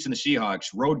Chiefs and the Seahawks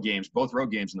road games, both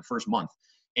road games in the first month.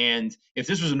 And if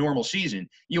this was a normal season,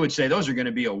 you would say those are going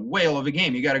to be a whale of a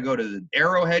game. You got to go to the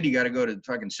Arrowhead. You got to go to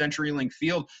fucking CenturyLink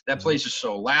Field. That place is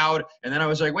so loud. And then I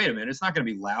was like, wait a minute, it's not going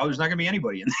to be loud. There's not going to be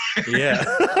anybody in there. Yeah.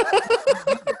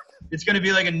 It's going to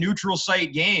be like a neutral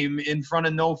site game in front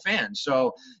of no fans.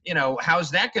 So,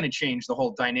 how's that going to change the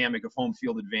whole dynamic of home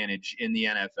field advantage in the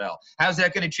NFL? How's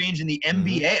that going to change in the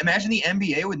NBA? Mm-hmm. Imagine the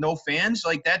NBA with no fans.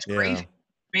 Like, that's crazy.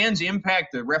 Yeah. Fans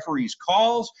impact the referees'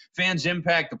 calls. Fans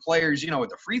impact the players, at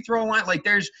the free throw line. Like,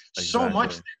 there's so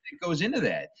much that goes into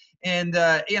that. And,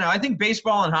 I think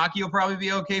baseball and hockey will probably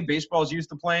be okay. Baseball's used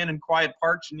to playing in quiet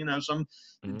parks. And, some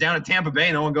down in Tampa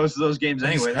Bay, no one goes to those games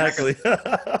anyway. Exactly.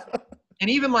 And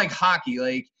even like hockey,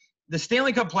 like the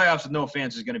Stanley Cup playoffs with no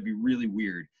fans is going to be really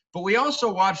weird. But we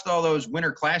also watched all those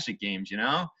Winter Classic games,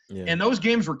 Yeah. And those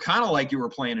games were kind of like you were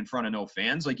playing in front of no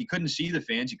fans. Like you couldn't see the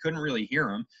fans. You couldn't really hear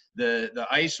them. The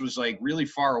ice was like really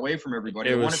far away from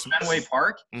everybody. One at Fenway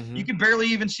Park, you could barely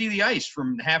even see the ice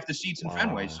from half the seats in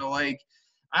Fenway. So like,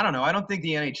 I don't know. I don't think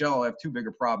the NHL will have too big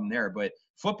a problem there, but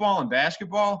football and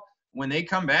basketball, when they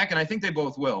come back, and I think they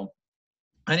both will,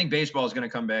 I think baseball is going to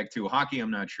come back too. Hockey,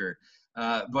 I'm not sure.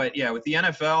 But yeah, with the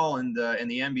NFL and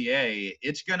the NBA,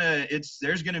 there's going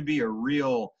to be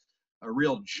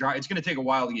it's going to take a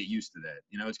while to get used to that.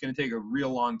 It's going to take a real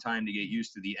long time to get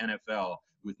used to the NFL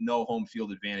with no home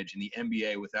field advantage, and the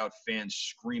NBA without fans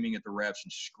screaming at the refs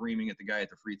and screaming at the guy at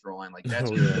the free throw line. Like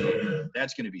that's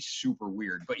going to be super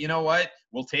weird. But you know what?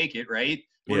 We'll take it, right?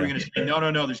 What are we going to say?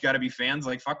 No. There's got to be fans.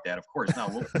 Like fuck that. Of course, no.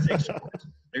 We'll take sports.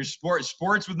 There's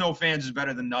sports with no fans is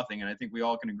better than nothing, and I think we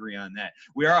all can agree on that.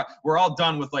 We're all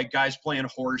done with like guys playing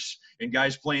horse and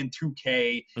guys playing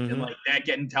 2K and like that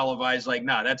getting televised. Like,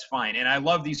 nah, that's fine. And I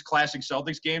love these classic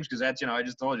Celtics games because that's I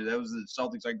just told you that was the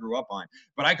Celtics I grew up on.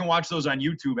 But I can watch those on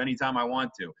YouTube anytime I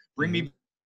want to. Bring me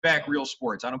back real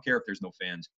sports. I don't care if there's no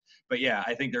fans. But yeah,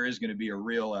 I think there is going to be a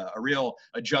real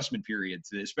adjustment period,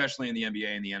 especially in the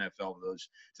NBA and the NFL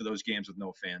to those games with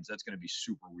no fans. That's going to be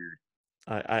super weird.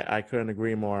 I couldn't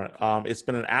agree more. It's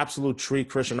been an absolute treat,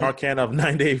 Christian Arcand of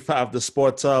 985 The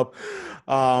Sports Hub.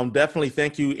 Definitely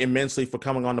thank you immensely for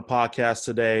coming on the podcast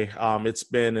today. It's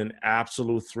been an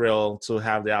absolute thrill to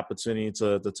have the opportunity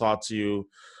to talk to you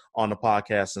on the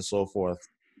podcast and so forth.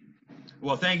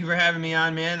 Well, thank you for having me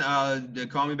on, man.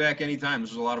 Call me back anytime. This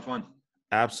was a lot of fun.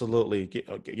 Absolutely.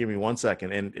 Give me 1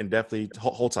 second and definitely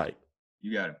hold tight.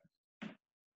 You got it.